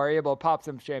 years ago are able to pop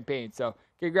some champagne. So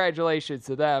congratulations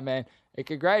to them, and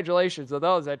congratulations to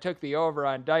those that took the over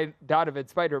on Donovan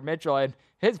Spider-Mitchell and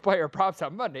his player props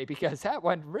on Monday, because that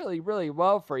went really, really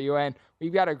well for you. And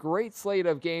we've got a great slate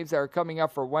of games that are coming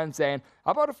up for Wednesday. And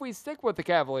how about if we stick with the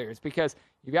Cavaliers? Because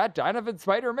you got Donovan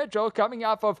Spider-Mitchell coming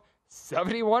off of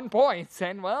 71 points.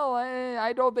 And, well,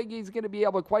 I don't think he's going to be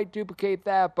able to quite duplicate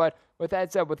that. But with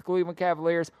that said, with the Cleveland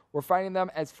Cavaliers, we're finding them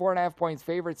as 4.5 points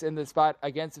favorites in this spot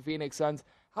against the Phoenix Suns.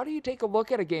 How do you take a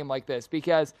look at a game like this?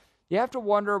 Because you have to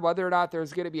wonder whether or not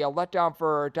there's going to be a letdown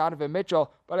for Donovan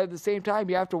Mitchell, but at the same time,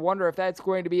 you have to wonder if that's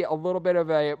going to be a little bit of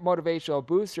a motivational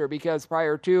booster, because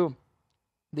prior to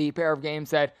the pair of games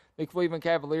that the Cleveland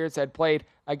Cavaliers had played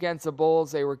against the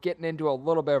Bulls, they were getting into a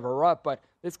little bit of a rut, but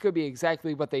this could be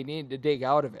exactly what they needed to dig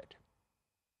out of it.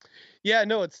 Yeah,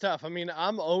 no, it's tough. I mean,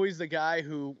 I'm always the guy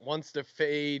who wants to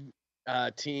fade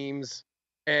teams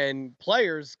and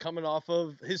players coming off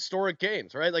of historic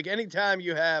games, right? Like anytime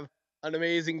you have an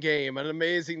amazing game, an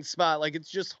amazing spot, like it's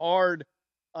just hard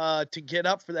to get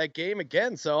up for that game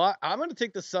again. So I'm going to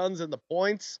take the Suns and the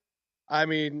points. I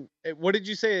mean, what did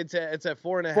you say? It's at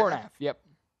 4.5. 4.5. Yep.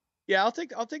 Yeah, I'll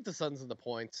take the Suns and the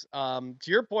points. To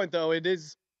your point though, it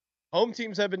is home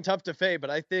teams have been tough to fade, but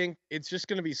I think it's just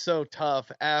going to be so tough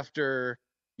after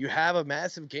you have a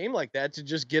massive game like that to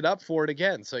just get up for it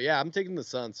again. So yeah, I'm taking the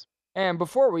Suns. And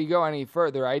before we go any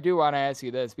further, I do want to ask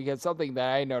you this, because something that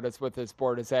I noticed with this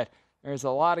board is that there's a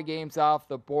lot of games off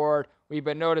the board. We've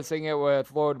been noticing it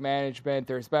with load management.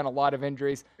 There's been a lot of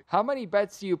injuries. How many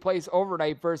bets do you place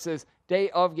overnight versus day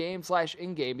of game /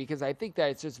 in-game? Because I think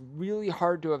that it's just really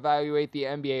hard to evaluate the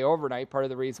NBA overnight. Part of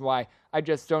the reason why I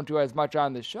just don't do as much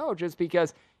on the show, just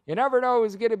because you never know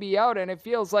who's going to be out. And it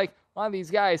feels like a lot of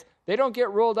these guys, they don't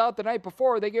get ruled out the night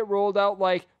before. They get ruled out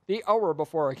like the hour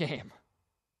before a game.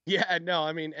 Yeah, no,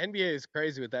 I mean, NBA is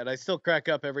crazy with that. I still crack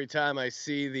up every time I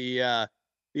see the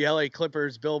LA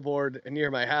Clippers billboard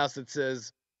near my house that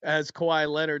says, as Kawhi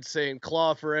Leonard saying,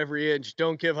 claw for every inch,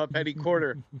 don't give up any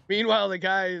quarter. Meanwhile, the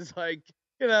guy is like,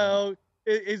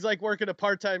 he's like working a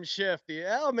part-time shift.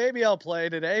 Maybe I'll play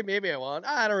today. Maybe I won't.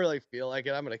 I don't really feel like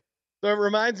it. So it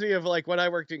reminds me of like when I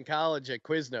worked in college at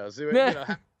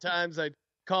Quiznos. Times I'd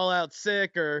call out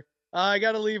sick or I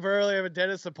got to leave early. I have a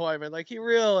dentist appointment. Like he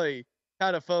really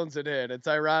kind of phones it in. It's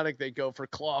ironic they go for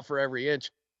claw for every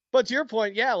inch. But to your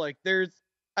point, yeah, like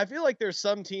I feel like there's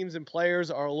some teams and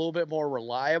players are a little bit more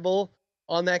reliable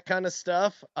on that kind of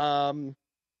stuff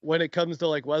when it comes to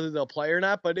like whether they'll play or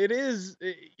not. But it is,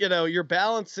 you're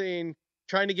balancing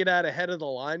trying to get out ahead of the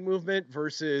line movement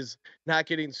versus not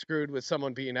getting screwed with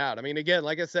someone being out. I mean, again,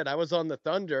 like I said, I was on the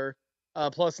Thunder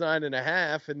plus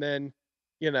 9.5, and then,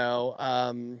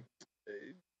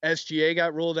 SGA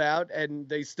got ruled out and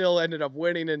they still ended up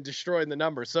winning and destroying the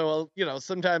number. So,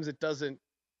 sometimes it doesn't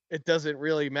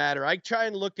really matter. I try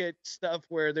and look at stuff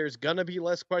where there's going to be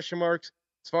less question marks.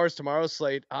 As far as tomorrow's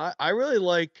slate, I really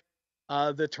like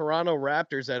the Toronto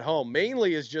Raptors at home,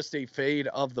 mainly as just a fade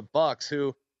of the Bucks,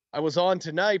 who I was on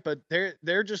tonight, but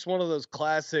they're just one of those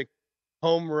classic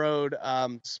home road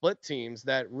split teams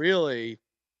that really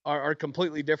are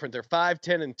completely different. They're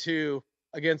 5-10-2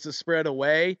 against the spread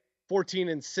away,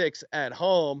 14-6 at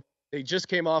home. They just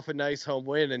came off a nice home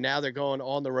win, and now they're going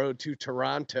on the road to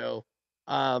Toronto.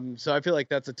 So I feel like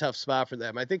that's a tough spot for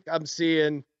them. I think I'm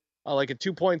seeing like a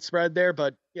 2-point spread there,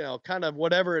 but kind of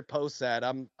whatever it posts at,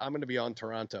 I'm going to be on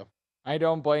Toronto. I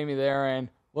don't blame you there. And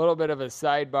a little bit of a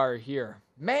sidebar here.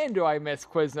 Man, do I miss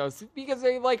Quiznos, because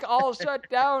they like all shut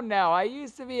down now. I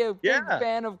used to be a big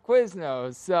fan of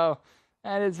Quiznos. So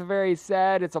that is very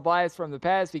sad. It's a blast from the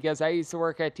past, because I used to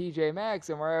work at TJ Maxx,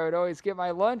 and where I would always get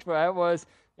my lunch, but there was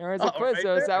a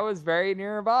Quiznos that was very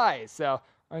nearby. So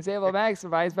I was able to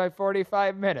maximize by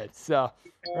 45 minutes. So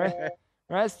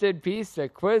rest in peace to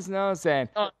Quiznos. And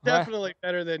definitely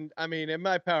better than, in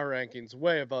my power rankings,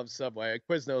 way above Subway.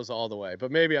 Quiznos all the way, but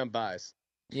maybe I'm biased.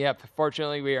 Yep.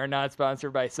 Fortunately, we are not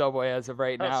sponsored by Subway as of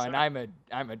right now, and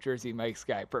I'm a Jersey Mike's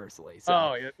guy personally. So.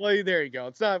 Oh, yeah. Well, there you go.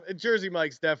 It's not Jersey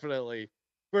Mike's definitely.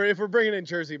 If we're bringing in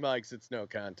Jersey Mike's, it's no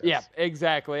contest. Yeah,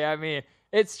 exactly.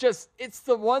 It's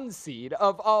the one seed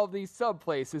of all these sub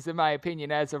places, in my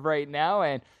opinion, as of right now.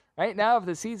 And right now, if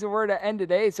the season were to end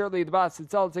today, certainly the Boston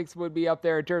Celtics would be up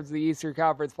there in terms of the Eastern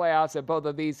Conference playoffs, and both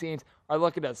of these teams are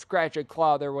looking to scratch and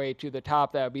claw their way to the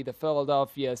top. That would be the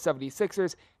Philadelphia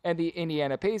 76ers and the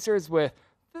Indiana Pacers. With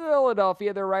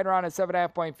Philadelphia, they're right around a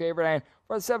 7.5-point favorite, and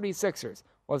for the 76ers,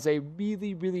 was a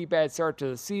really, really bad start to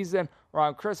the season.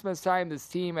 Around Christmas time, this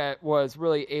team was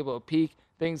really able to peak.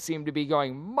 Things seem to be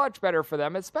going much better for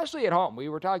them, especially at home. We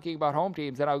were talking about home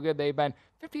teams and how good they've been.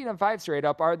 15-5 straight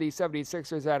up are the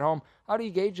 76ers at home. How do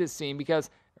you gauge this team? Because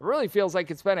it really feels like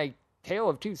it's been a tale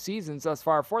of two seasons thus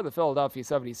far for the Philadelphia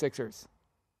 76ers.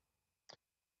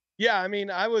 Yeah,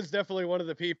 I was definitely one of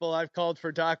the people. I've called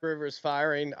for Doc Rivers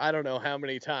firing I don't know how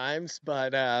many times,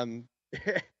 but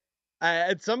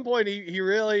at some point he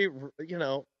really,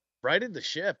 righted the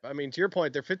ship. To your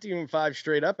point, they're 15-5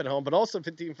 straight up at home, but also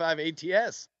 15-5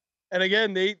 ATS. And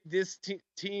again, this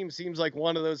team seems like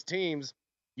one of those teams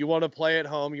you want to play at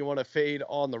home, you want to fade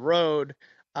on the road.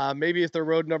 Maybe if their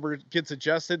road number gets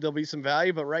adjusted, there'll be some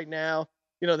value. But right now,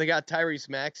 they got Tyrese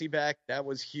Maxey back. That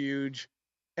was huge.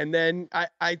 And then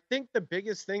I think the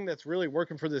biggest thing that's really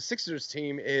working for the Sixers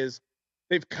team is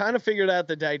they've kind of figured out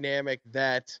the dynamic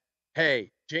that, hey,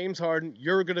 James Harden,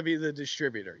 you're going to be the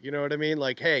distributor. You know what I mean?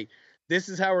 Like, hey, this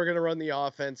is how we're going to run the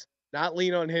offense, not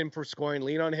lean on him for scoring,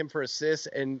 lean on him for assists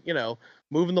and,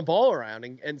 moving the ball around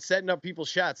and setting up people's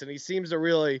shots. And he seems to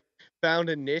really found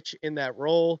a niche in that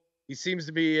role. He seems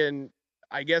to be in,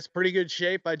 I guess, pretty good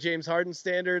shape by James Harden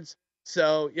standards.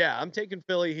 So yeah, I'm taking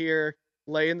Philly here,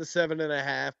 laying the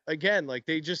 7.5. Again, like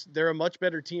they're a much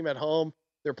better team at home.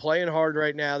 They're playing hard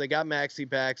right now. They got Maxey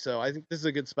back, so I think this is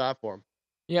a good spot for them.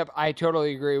 Yep, I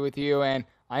totally agree with you. And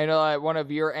I know that one of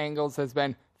your angles has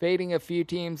been fading a few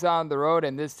teams on the road,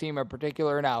 and this team in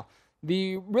particular. Now,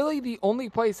 the only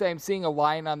place I'm seeing a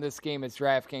line on this game is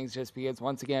DraftKings, just because,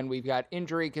 once again, we've got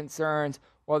injury concerns,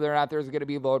 whether or not there's going to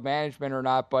be load management or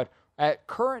not. But at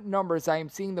current numbers, I am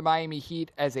seeing the Miami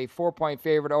Heat as a 4-point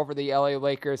favorite over the LA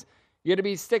Lakers. You're going to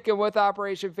be sticking with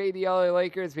Operation Fade the LA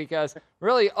Lakers because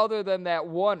really, other than that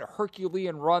one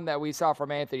Herculean run that we saw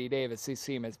from Anthony Davis, this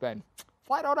team has been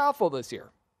flat out awful this year.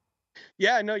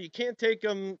 Yeah, no, you can't take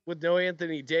them with no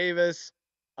Anthony Davis.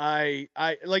 I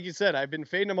like you said, I've been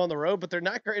fading them on the road, but they're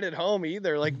not great at home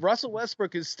either. Like Russell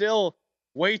Westbrook is still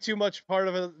way too much part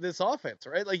of this offense,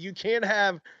 right? Like you can't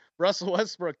have Russell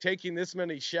Westbrook taking this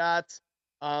many shots.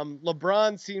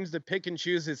 LeBron seems to pick and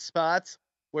choose his spots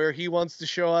where he wants to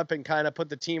show up and kind of put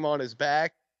the team on his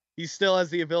back. He still has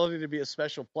the ability to be a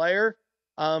special player,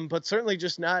 but certainly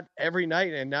just not every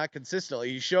night and not consistently.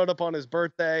 He showed up on his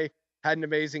birthday, had an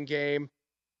amazing game.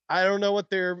 I don't know what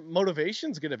their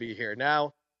motivation's going to be here.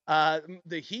 Now,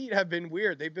 the Heat have been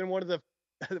weird. They've been one of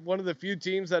the few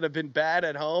teams that have been bad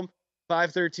at home,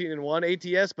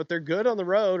 5-13-1 ATS, but they're good on the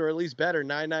road, or at least better,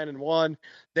 9-9-1.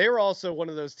 They were also one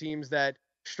of those teams that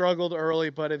struggled early,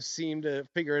 but have seemed to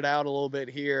figure it out a little bit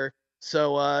here.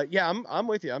 So yeah, I'm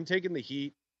with you. I'm taking the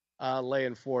Heat,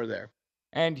 laying 4 there.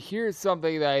 And here's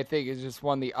something that I think is just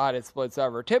one of the oddest splits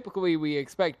ever. Typically, we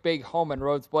expect big home and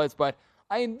road splits, but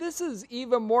this is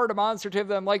even more demonstrative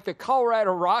than like the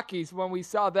Colorado Rockies when we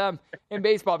saw them in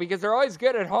baseball, because they're always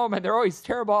good at home and they're always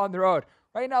terrible on the road.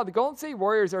 Right now, the Golden State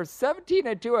Warriors are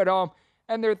 17-2 at home,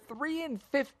 and they're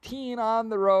 3-15 on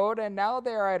the road, and now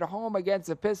they're at home against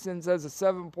the Pistons as a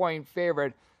 7-point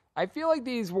favorite. I feel like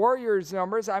these Warriors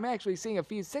numbers, I'm actually seeing a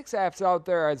few 6.5s out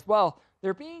there as well.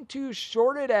 They're being too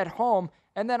shorted at home,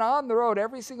 and then on the road,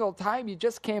 every single time, you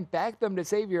just can't back them to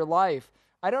save your life.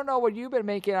 I don't know what you've been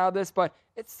making out of this, but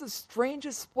it's the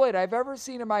strangest split I've ever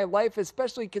seen in my life,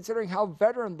 especially considering how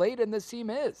veteran-laden this team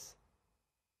is.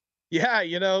 Yeah,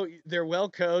 they're well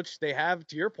coached. They have,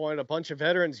 to your point, a bunch of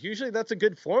veterans. Usually that's a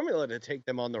good formula to take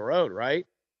them on the road, right?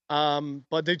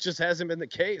 But it just hasn't been the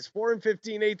case.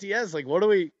 4-15 ATS, like what are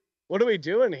we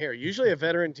doing here? Usually a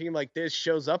veteran team like this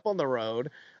shows up on the road.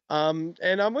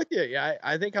 And I'm with you. Yeah,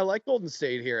 I think I like Golden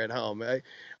State here at home. I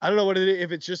don't know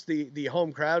if it's just the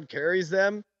home crowd carries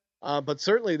them, but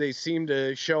certainly they seem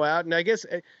to show out. And I guess,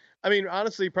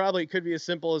 honestly, probably it could be as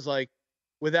simple as like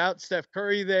without Steph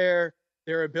Curry there,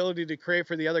 their ability to create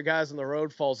for the other guys on the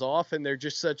road falls off, and they're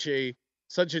just such a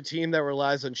team that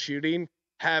relies on shooting.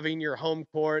 Having your home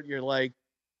court, you're like,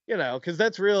 because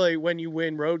that's really when you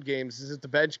win road games, is that the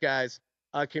bench guys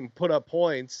can put up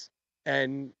points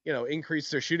and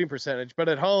increase their shooting percentage. But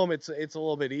at home, it's a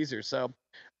little bit easier. So,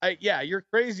 you're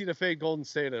crazy to fade Golden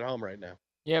State at home right now.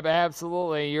 Yeah, but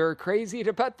absolutely. You're crazy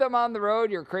to bet them on the road.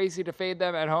 You're crazy to fade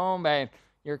them at home, and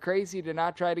you're crazy to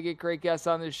not try to get great guests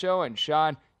on this show. And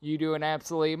Sean, you do an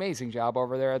absolutely amazing job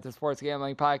over there at the Sports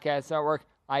Gambling Podcast Network.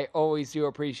 I always do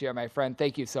appreciate it, my friend.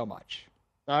 Thank you so much.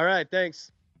 All right,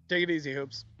 thanks. Take it easy,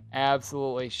 Hoops.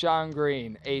 Absolutely. Sean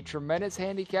Green, a tremendous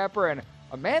handicapper and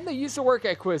a man that used to work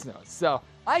at Quiznos. So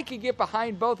I could get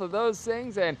behind both of those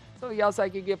things, and something else I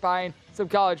could get behind, some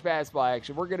college basketball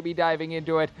action. We're going to be diving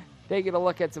into it, taking a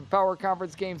look at some Power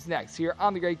Conference games next here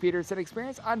on the Greg Peterson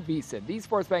Experience on VSiN, the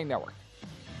Sports Betting Network.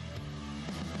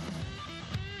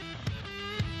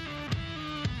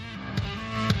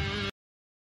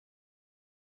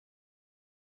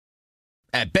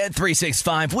 At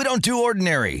Bet365, we don't do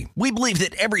ordinary. We believe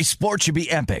that every sport should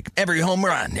be epic. Every home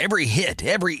run, every hit,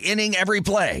 every inning, every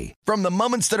play. From the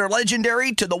moments that are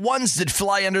legendary to the ones that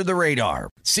fly under the radar.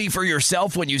 See for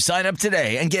yourself when you sign up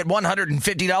today and get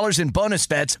 $150 in bonus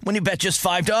bets when you bet just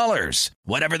 $5.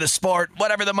 Whatever the sport,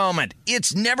 whatever the moment,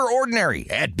 it's never ordinary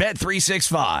at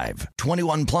Bet365.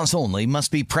 21 plus only.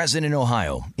 Must be present in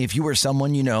Ohio. If you or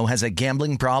someone you know has a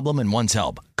gambling problem and wants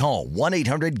help, call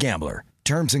 1-800-GAMBLER.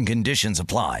 Terms and conditions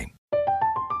apply.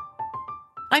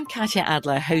 I'm Katya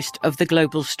Adler, host of The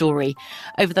Global Story.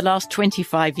 Over the last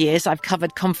 25 years, I've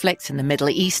covered conflicts in the Middle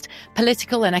East,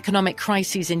 political and economic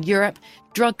crises in Europe,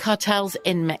 drug cartels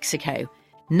in Mexico.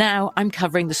 Now I'm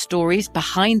covering the stories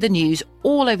behind the news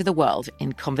all over the world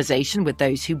in conversation with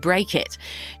those who break it.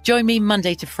 Join me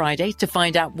Monday to Friday to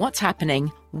find out what's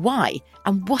happening, why,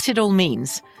 and what it all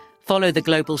means. Follow The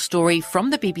Global Story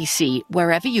from the BBC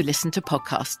wherever you listen to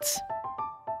podcasts.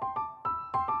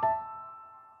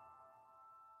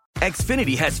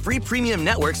 Xfinity has free premium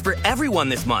networks for everyone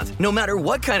this month, no matter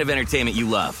what kind of entertainment you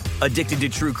love. Addicted to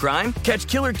true crime? Catch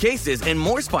killer cases and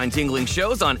more spine-tingling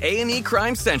shows on A&E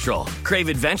Crime Central. Crave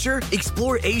adventure?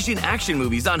 Explore Asian action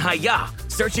movies on Hi-YAH.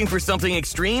 Searching for something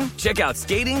extreme? Check out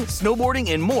skating,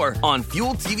 snowboarding, and more on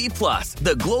Fuel TV Plus,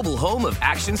 the global home of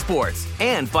action sports.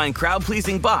 And find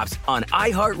crowd-pleasing bops on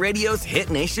iHeartRadio's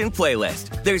Hit Nation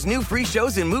playlist. There's new free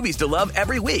shows and movies to love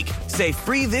every week. Say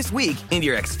free this week in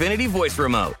your Xfinity voice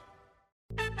remote.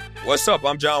 What's up?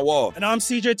 I'm John Wall. And I'm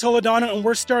CJ Toledano, and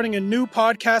we're starting a new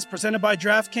podcast presented by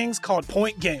DraftKings called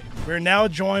Point Game. We're now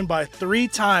joined by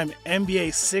three-time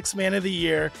NBA Sixth Man of the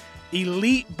Year,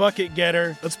 elite bucket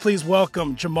getter. Let's please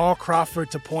welcome Jamal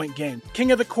Crawford to Point Game.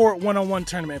 King of the Court one-on-one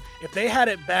tournament. If they had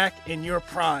it back in your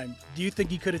prime, do you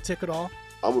think you could have took it all?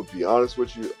 I'm going to be honest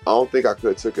with you. I don't think I could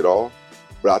have took it all,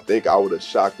 but I think I would have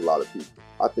shocked a lot of people.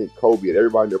 I think Kobe and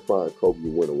everybody in their prime, Kobe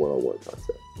would win a one-on-one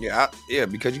contest. Yeah,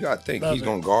 because you got to think, he's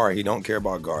going to guard. He don't care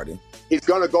about guarding. He's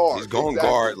going to guard. He's going to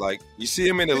guard. Like, you see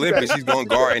him in the Olympics, he's going to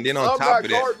guard. And then on top of that.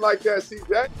 I'm not guarding like that,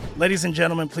 CJ. Ladies and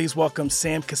gentlemen, please welcome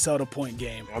Sam Cassell to Point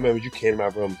Game. I remember you came to my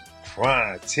room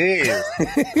crying, tears.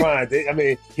 Crying. I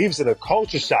mean, he was in a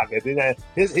culture shock. And then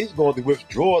he's going through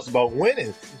withdrawals about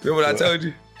winning. Remember what I told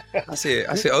you? I said,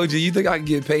 OG, you think I can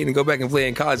get paid and go back and play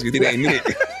in college because it ain't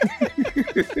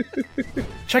it?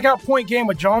 Check out Point Game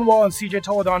with John Wall and CJ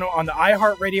Toledano on the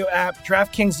iHeartRadio app,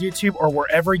 DraftKings YouTube, or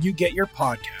wherever you get your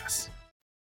podcasts.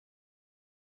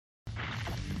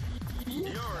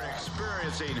 You're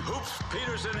experiencing Hoops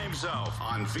Peterson himself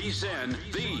on VSiN,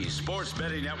 the Sports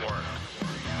Betting Network.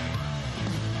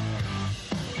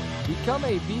 Become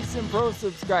a VSiN Pro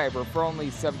subscriber for only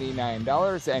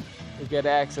 $79 and you get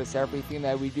access to everything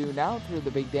that we do now through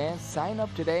the Big Dance. Sign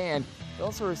up today and you'll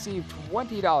also receive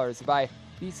 $20 to buy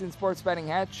VSiN Sports Betting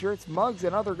hats, shirts, mugs,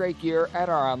 and other great gear at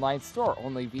our online store.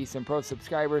 Only VSiN Pro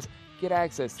subscribers get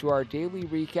access to our daily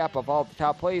recap of all the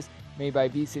top plays made by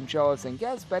VSiN shows and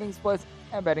guests, betting splits,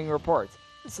 and betting reports.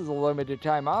 This is a limited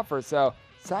time offer, so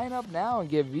sign up now and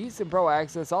give VSiN Pro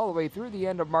access all the way through the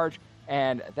end of March,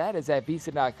 and that is at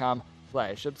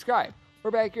VSiN.com/subscribe. We're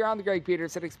back here on the Greg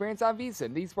Peterson Experience on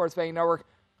VSiN, the Sports Betting Network.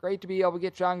 Great to be able to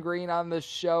get Sean Green on the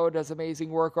show. Does amazing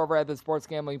work over at the Sports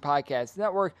Gambling Podcast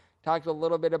Network. Talked a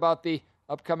little bit about the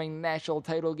upcoming national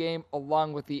title game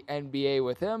along with the NBA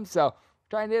with him. So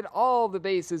trying to hit all the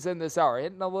bases in this hour.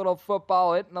 Hitting a little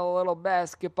football, hitting a little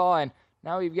basketball, and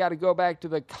now we've got to go back to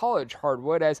the college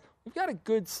hardwood as we've got a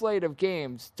good slate of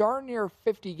games. Darn near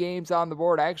 50 games on the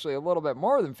board. Actually, a little bit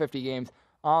more than 50 games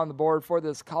on the board for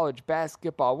this college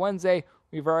basketball Wednesday.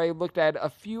 We've already looked at a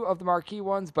few of the marquee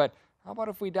ones, but how about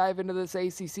if we dive into this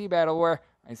ACC battle where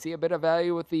I see a bit of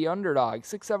value with the underdog,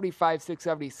 675,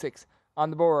 676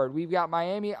 on the board. We've got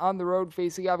Miami on the road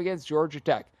facing off against Georgia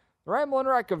Tech. The Ramblin'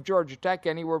 Wreck of Georgia Tech,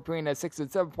 anywhere between a 6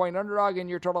 and 7 point underdog in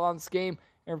your total on this game,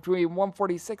 and between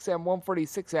 146 and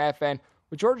 146.5. And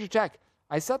with Georgia Tech,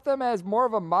 I set them as more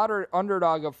of a moderate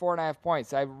underdog of 4.5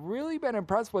 points. I've really been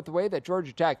impressed with the way that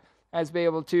Georgia Tech has been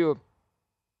able to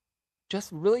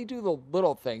just really do the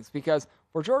little things, because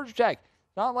for Georgia Tech,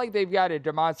 not like they've got a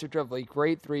demonstratively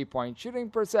great three-point shooting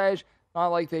percentage, not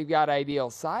like they've got ideal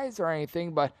size or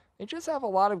anything, but they just have a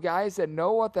lot of guys that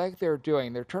know what the heck they're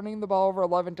doing. They're turning the ball over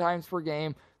 11 times per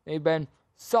game. They've been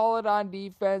solid on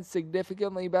defense,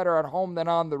 significantly better at home than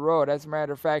on the road. As a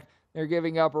matter of fact, they're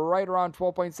giving up right around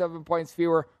 12.7 points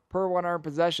fewer per 100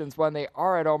 possessions when they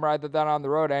are at home rather than on the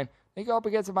road. And they go up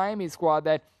against a Miami squad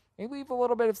that they leave a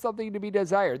little bit of something to be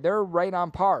desired. They're right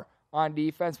on par on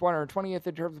defense, 120th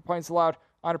in terms of points allowed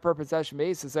on a per possession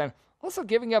basis, and also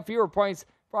giving up fewer points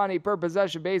on a per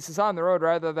possession basis on the road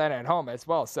rather than at home as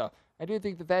well. So I do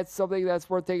think that that's something that's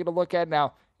worth taking a look at.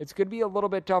 Now, it's going to be a little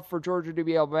bit tough for Georgia to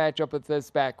be able to match up with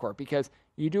this backcourt because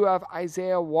you do have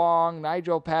Isaiah Wong,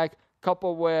 Nigel Pack,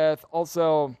 coupled with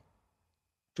also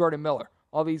Jordan Miller.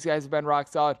 All these guys have been rock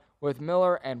solid. With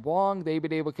Miller and Wong, they've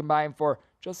been able to combine for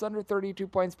just under 32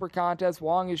 points per contest.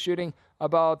 Wong is shooting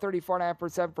about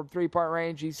 34.5% from three-point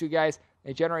range. These two guys,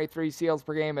 they generate 3 steals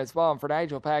per game as well. And for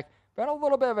Nigel Pack, been a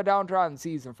little bit of a downtrodden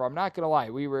season for him. Not going to lie.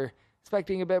 We were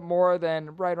expecting a bit more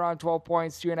than right around 12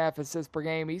 points, 2.5 assists per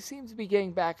game. He seems to be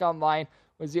getting back online.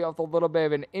 Was dealing with a little bit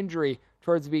of an injury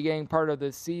towards the beginning part of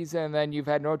the season. And then you've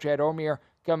had Norchad Omier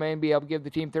come in, be able to give the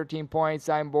team 13 points,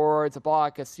 9 boards, a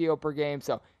block, a steal per game.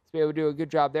 So he's been able to do a good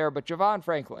job there. But Javon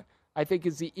Franklin, I think,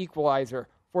 is the equalizer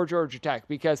for Georgia Tech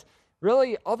because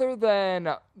really, other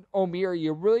than Omier,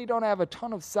 you really don't have a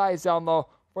ton of size down low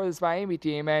for this Miami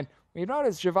team. And you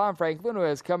notice Javon Franklin, who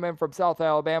has come in from South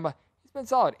Alabama, he's been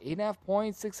solid. 8.5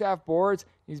 points, 6.5 boards.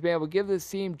 He's been able to give this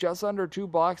team just under 2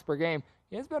 blocks per game.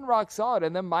 He has been rock solid.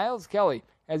 And then Miles Kelly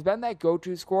has been that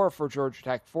go-to scorer for Georgia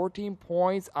Tech. 14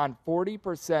 points on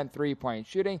 40% three-point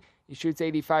shooting. He shoots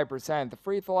 85% at the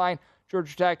free throw line.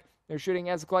 Georgia Tech, they're shooting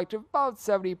as a collective about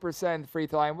 70% at the free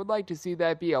throw line. Would like to see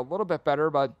that be a little bit better,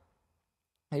 but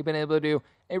they've been able to do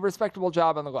a respectable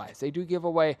job on the glass. They do give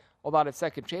away a lot of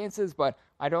second chances, but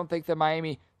I don't think that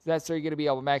Miami is necessarily going to be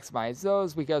able to maximize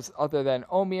those because other than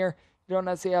Omier, you don't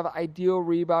necessarily have ideal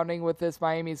rebounding with this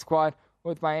Miami squad.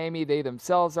 With Miami, they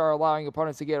themselves are allowing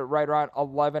opponents to get right around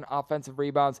 11 offensive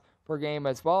rebounds per game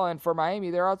as well. And for Miami,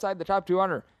 they're outside the top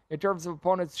 200 in terms of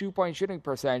opponents' two-point shooting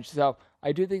percentage. So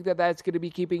I do think that that's going to be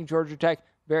keeping Georgia Tech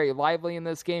very lively in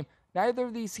this game. Neither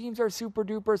of these teams are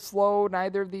super-duper slow.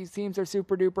 Neither of these teams are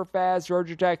super-duper fast.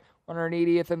 Georgia Tech,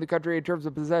 180th in the country in terms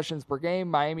of possessions per game.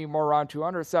 Miami, more around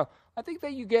 200. So I think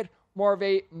that you get more of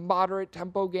a moderate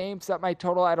tempo game. Set my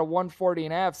total at a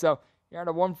 140.5. So you're at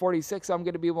a 146. I'm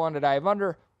going to be willing to dive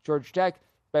under. Georgia Tech,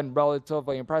 been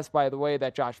relatively impressed by the way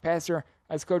that Josh Pastner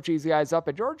has coached these guys up.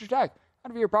 And Georgia Tech,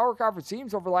 out of your power conference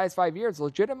teams over the last 5 years,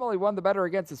 legitimately won the better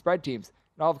against the spread teams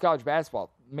in all of college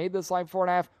basketball. Made this line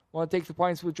 4.5. Want to take the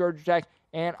points with Georgia Tech,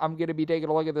 and I'm going to be taking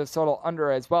a look at this total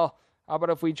under as well. How about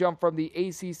if we jump from the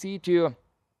ACC to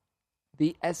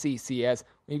the SEC, as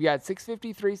we've got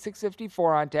 653,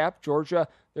 654 on tap. Georgia,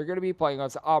 they're going to be playing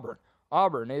against Auburn.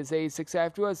 Auburn is a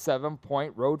 6.5 to a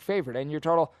 7-point road favorite, and your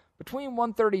total between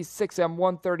 136 and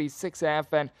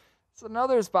 136.5. And it's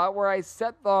another spot where I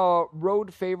set the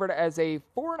road favorite as a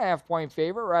 4.5-point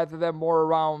favorite rather than more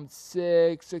around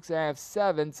 6, 6.5,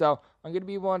 7. So I'm going to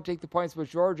be willing to take the points with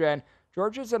Georgia, and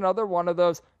Georgia's another one of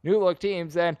those new-look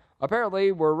teams, and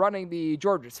apparently we're running the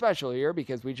Georgia special here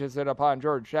because we just hit upon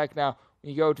Georgia Tech. Now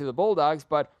we go to the Bulldogs,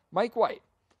 but Mike White,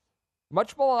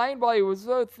 much maligned while he was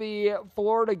with the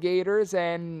Florida Gators,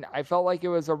 and I felt like it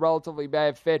was a relatively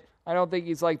bad fit. I don't think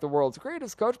he's like the world's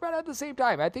greatest coach, but at the same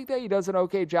time, I think that he does an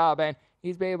okay job, and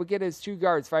he's been able to get his two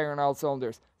guards firing on all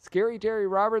cylinders. Scary Terry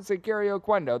Roberts and Kerry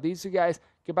Oquendo. These two guys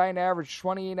combined to average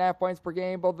 28.5 points per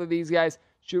game. Both of these guys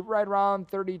shoot right around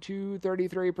 32,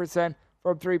 33%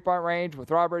 from three-point range. With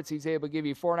Roberts, he's able to give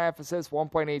you 4.5 assists,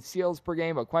 1.8 steals per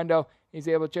game. Oquendo, he's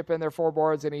able to chip in their 4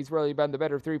 boards, and he's really been the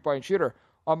better three-point shooter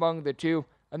among the two.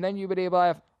 And then you've been able to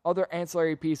have other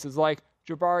ancillary pieces like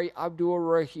Jabari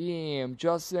Abdul-Rahim,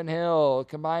 Justin Hill,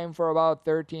 combined for about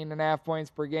 13.5 points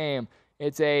per game.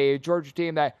 It's a Georgia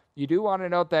team that you do want to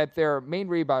note that their main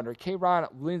rebounder, K'Ron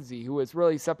Lindsey, who is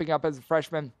really stepping up as a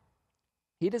freshman,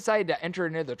 he decided to enter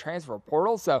into the transfer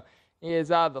portal, so he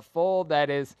is out of the fold.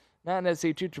 That is not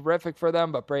necessarily too terrific for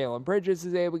them, but Braylon Bridges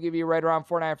is able to give you right around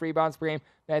 4.5 rebounds per game.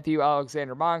 Matthew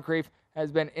Alexander Moncrief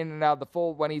has been in and out of the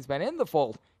fold. When he's been in the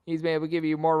fold, he's been able to give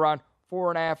you more around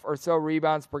 4.5 or so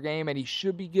rebounds per game, and he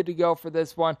should be good to go for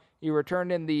this one. He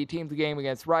returned in the team's game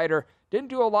against Rider. Didn't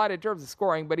do a lot in terms of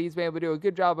scoring, but he's been able to do a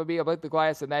good job of being able to hit the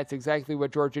glass, and that's exactly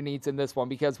what Georgia needs in this one,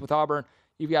 because with Auburn,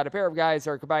 you've got a pair of guys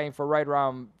that are combining for right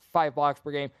around 5 blocks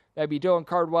per game. That'd be Dylan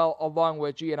Cardwell along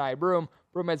with Gianni Broome.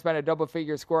 Broome has been a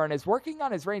double-figure scorer and is working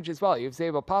on his range as well. He was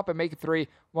able to pop and make a 3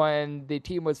 when the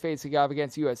team was facing off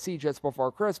against USC just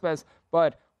before Christmas,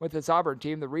 but with this Auburn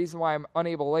team, the reason why I'm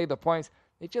unable to lay the points,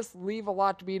 they just leave a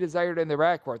lot to be desired in their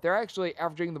backcourt. They're actually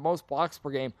averaging the most blocks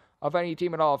per game of any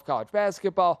team in all of college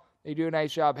basketball. They do a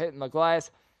nice job hitting the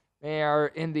glass. They are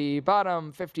in the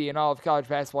bottom 50 in all of college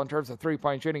basketball in terms of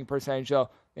three-point shooting percentage, though.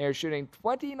 They are shooting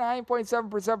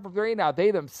 29.7% from 3. Now,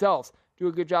 they themselves do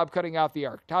a good job cutting out the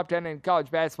arc. Top 10 in college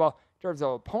basketball in terms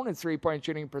of opponents' three-point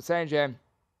shooting percentage, and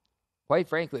quite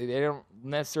frankly, they don't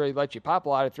necessarily let you pop a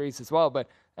lot of threes as well, but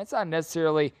that's not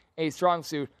necessarily a strong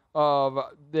suit of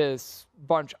this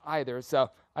bunch either, so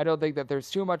I don't think that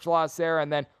there's too much loss there.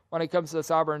 And then when it comes to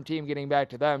this Auburn team, getting back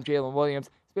to them, Jalen Williams,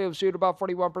 he's been able to shoot about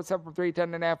 41% from 3,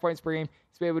 10.5 points per game.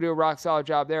 He's been able to do a rock-solid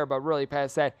job there, but really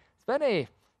past that, it's been a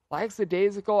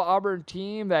lackadaisical Auburn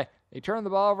team that they turn the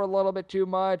ball over a little bit too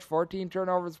much, 14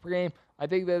 turnovers per game. I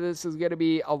think that this is going to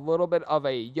be a little bit of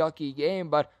a yucky game,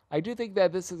 but I do think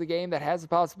that this is a game that has the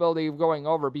possibility of going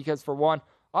over because, for one,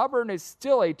 Auburn is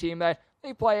still a team that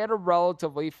they play at a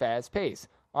relatively fast pace.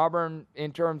 Auburn,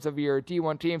 in terms of your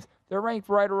D1 teams, they're ranked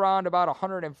right around about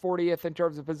 140th in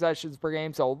terms of possessions per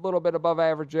game, so a little bit above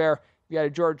average there. You got a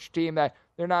Georgia team that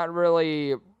they're not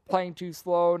really playing too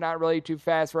slow, not really too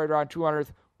fast, right around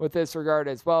 200th with this regard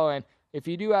as well. And if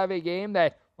you do have a game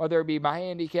that, whether it be my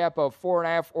handicap of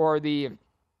 4.5 or the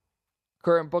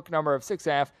current book number of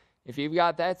 6.5, if you've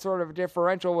got that sort of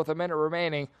differential with a minute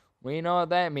remaining, we know what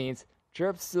that means.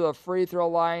 Trips to the free throw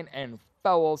line and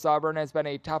fouls. Auburn has been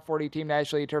a top 40 team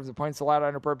nationally in terms of points allowed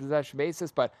on a per possession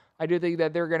basis, but I do think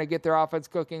that they're going to get their offense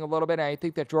cooking a little bit, and I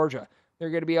think that Georgia they're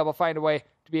going to be able to find a way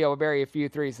to be able to bury a few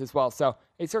threes as well. So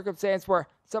a circumstance where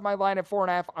set my line at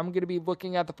 4.5. I'm going to be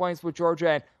looking at the points with Georgia,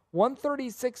 and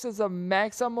 136 is a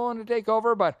max I'm willing to take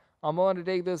over, but I'm willing to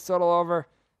take this total over.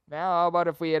 Now, how about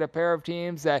if we had a pair of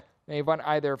teams that they've won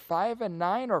either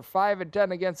 5-9 or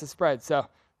 5-10 against the spread? So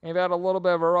they've had a little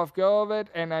bit of a rough go of it,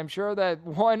 and I'm sure that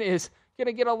one is going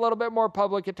to get a little bit more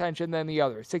public attention than the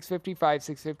other. 655,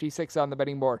 656 on the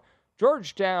betting board.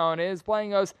 Georgetown is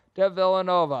playing us to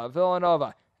Villanova.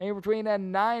 Villanova, anywhere between a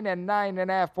 9 and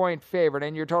 9.5 point favorite.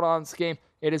 And your total on this game,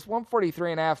 it is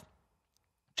 143.5.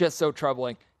 Just so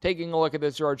troubling. Taking a look at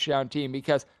this Georgetown team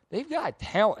because they've got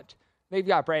talent. They've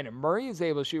got Brandon Murray, who's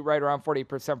able to shoot right around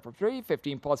 40% from three,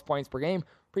 15-plus points per game.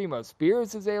 Primo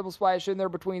Spears is able to splash in there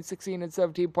between 16 and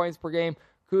 17 points per game.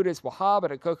 Qudus Wahab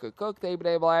and Akok, they've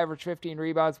been able to average 15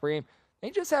 rebounds per game. They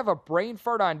just have a brain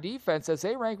fart on defense as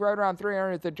they rank right around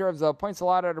 300th in terms of points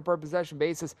allowed on a per possession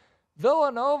basis.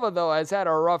 Villanova, though, has had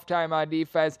a rough time on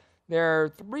defense.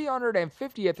 They're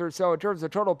 350th or so in terms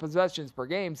of total possessions per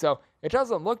game, so it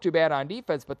doesn't look too bad on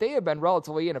defense, but they have been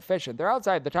relatively inefficient. They're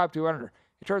outside the top 200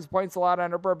 in terms of points allowed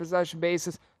on a per possession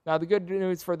basis. Now, the good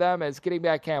news for them is getting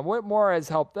back Cam Whitmore has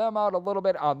helped them out a little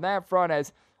bit on that front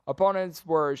as opponents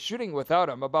were shooting without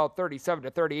him about 37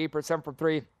 to 38% from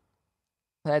three.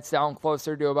 That's down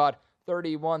closer to about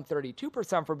 31,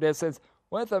 32% from distance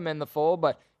with him in the fold,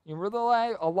 but you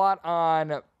rely a lot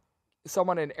on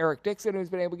someone in Eric Dixon who's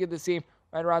been able to get this team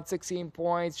right around 16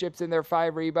 points, chips in there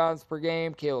 5 rebounds per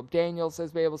game. Caleb Daniels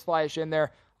has been able to splash in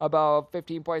there about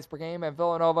 15 points per game. And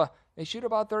Villanova, they shoot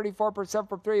about 34%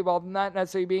 from three, while not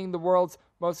necessarily being the world's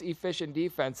most efficient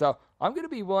defense. So I'm going to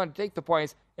be willing to take the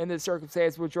points in this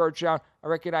circumstance with Georgetown. I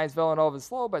recognize Villanova's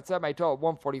slow, but set my total at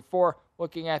 144,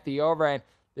 looking at the over. And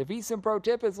the VSiN Pro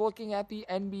Tip is looking at the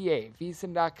NBA.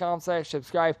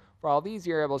 VSiN.com/subscribe. For all these,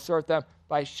 you're able to sort them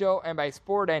by show and by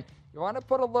sport. And you want to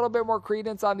put a little bit more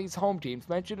credence on these home teams.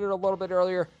 Mentioned it a little bit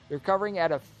earlier. They're covering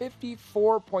at a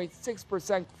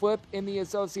 54.6% clip in the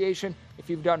association. If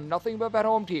you've done nothing but bet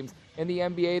home teams in the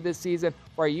NBA this season,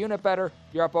 for a unit better,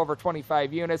 you're up over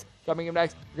 25 units. Coming up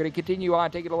next, we're going to continue on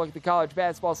taking a look at the college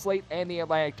basketball slate and the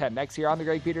Atlantic 10. Next here on the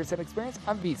Greg Peterson Experience,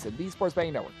 I'm VSiN, the Sports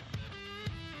Betting Network.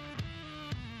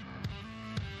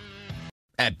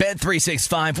 At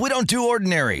Bet365, we don't do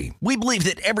ordinary. We believe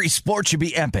that every sport should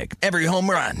be epic. Every home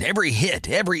run, every hit,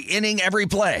 every inning, every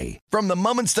play. From the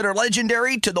moments that are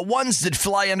legendary to the ones that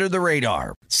fly under the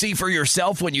radar. See for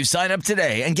yourself when you sign up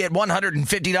today and get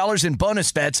 $150 in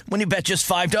bonus bets when you bet just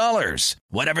 $5.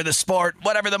 Whatever the sport,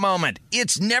 whatever the moment,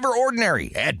 it's never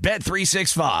ordinary at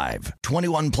Bet365.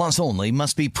 21 plus only.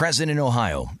 Must be present in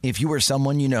Ohio. If you or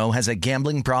someone you know has a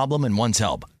gambling problem and wants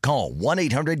help, call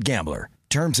 1-800-GAMBLER.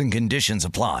 Terms and conditions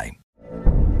apply.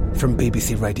 From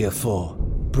BBC Radio 4,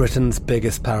 Britain's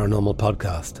biggest paranormal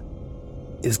podcast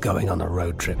is going on a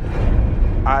road trip.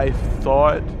 I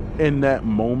thought in that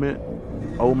moment,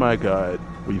 oh my God,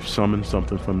 we've summoned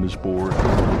something from this board.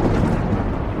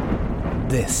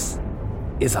 This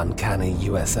is Uncanny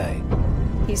USA.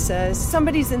 He says,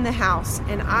 somebody's in the house,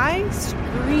 and I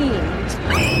screamed.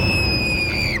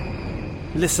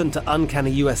 Listen to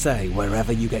Uncanny USA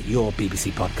wherever you get your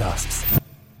BBC podcasts,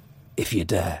 if you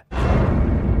dare.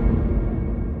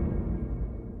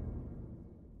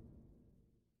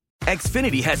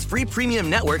 Xfinity has free premium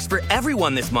networks for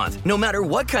everyone this month, no matter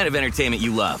what kind of entertainment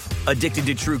you love. Addicted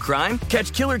to true crime?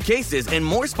 Catch killer cases and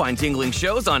more spine-tingling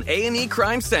shows on A&E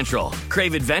Crime Central.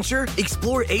 Crave adventure?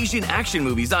 Explore Asian action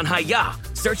movies on Hi-YAH.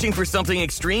 Searching for something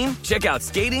extreme? Check out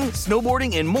skating,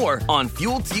 snowboarding, and more on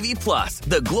Fuel TV Plus,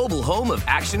 the global home of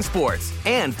action sports.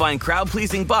 And find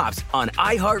crowd-pleasing bops on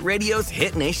iHeartRadio's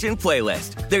Hit Nation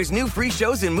playlist. There's new free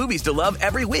shows and movies to love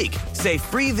every week. Say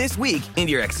free this week in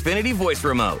your Xfinity voice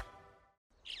remote.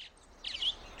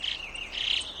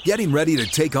 Getting ready to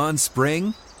take on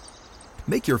spring?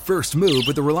 Make your first move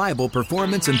with the reliable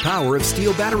performance and power of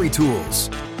Steel battery tools.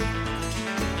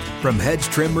 From hedge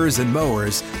trimmers and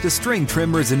mowers to string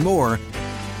trimmers and more,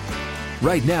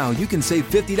 right now you can save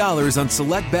 $50 on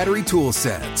select battery tool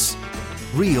sets.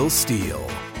 Real Steel.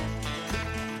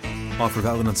 Offer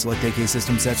valid on select AK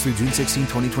system sets through June 16,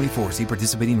 2024. See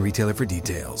participating retailer for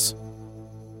details.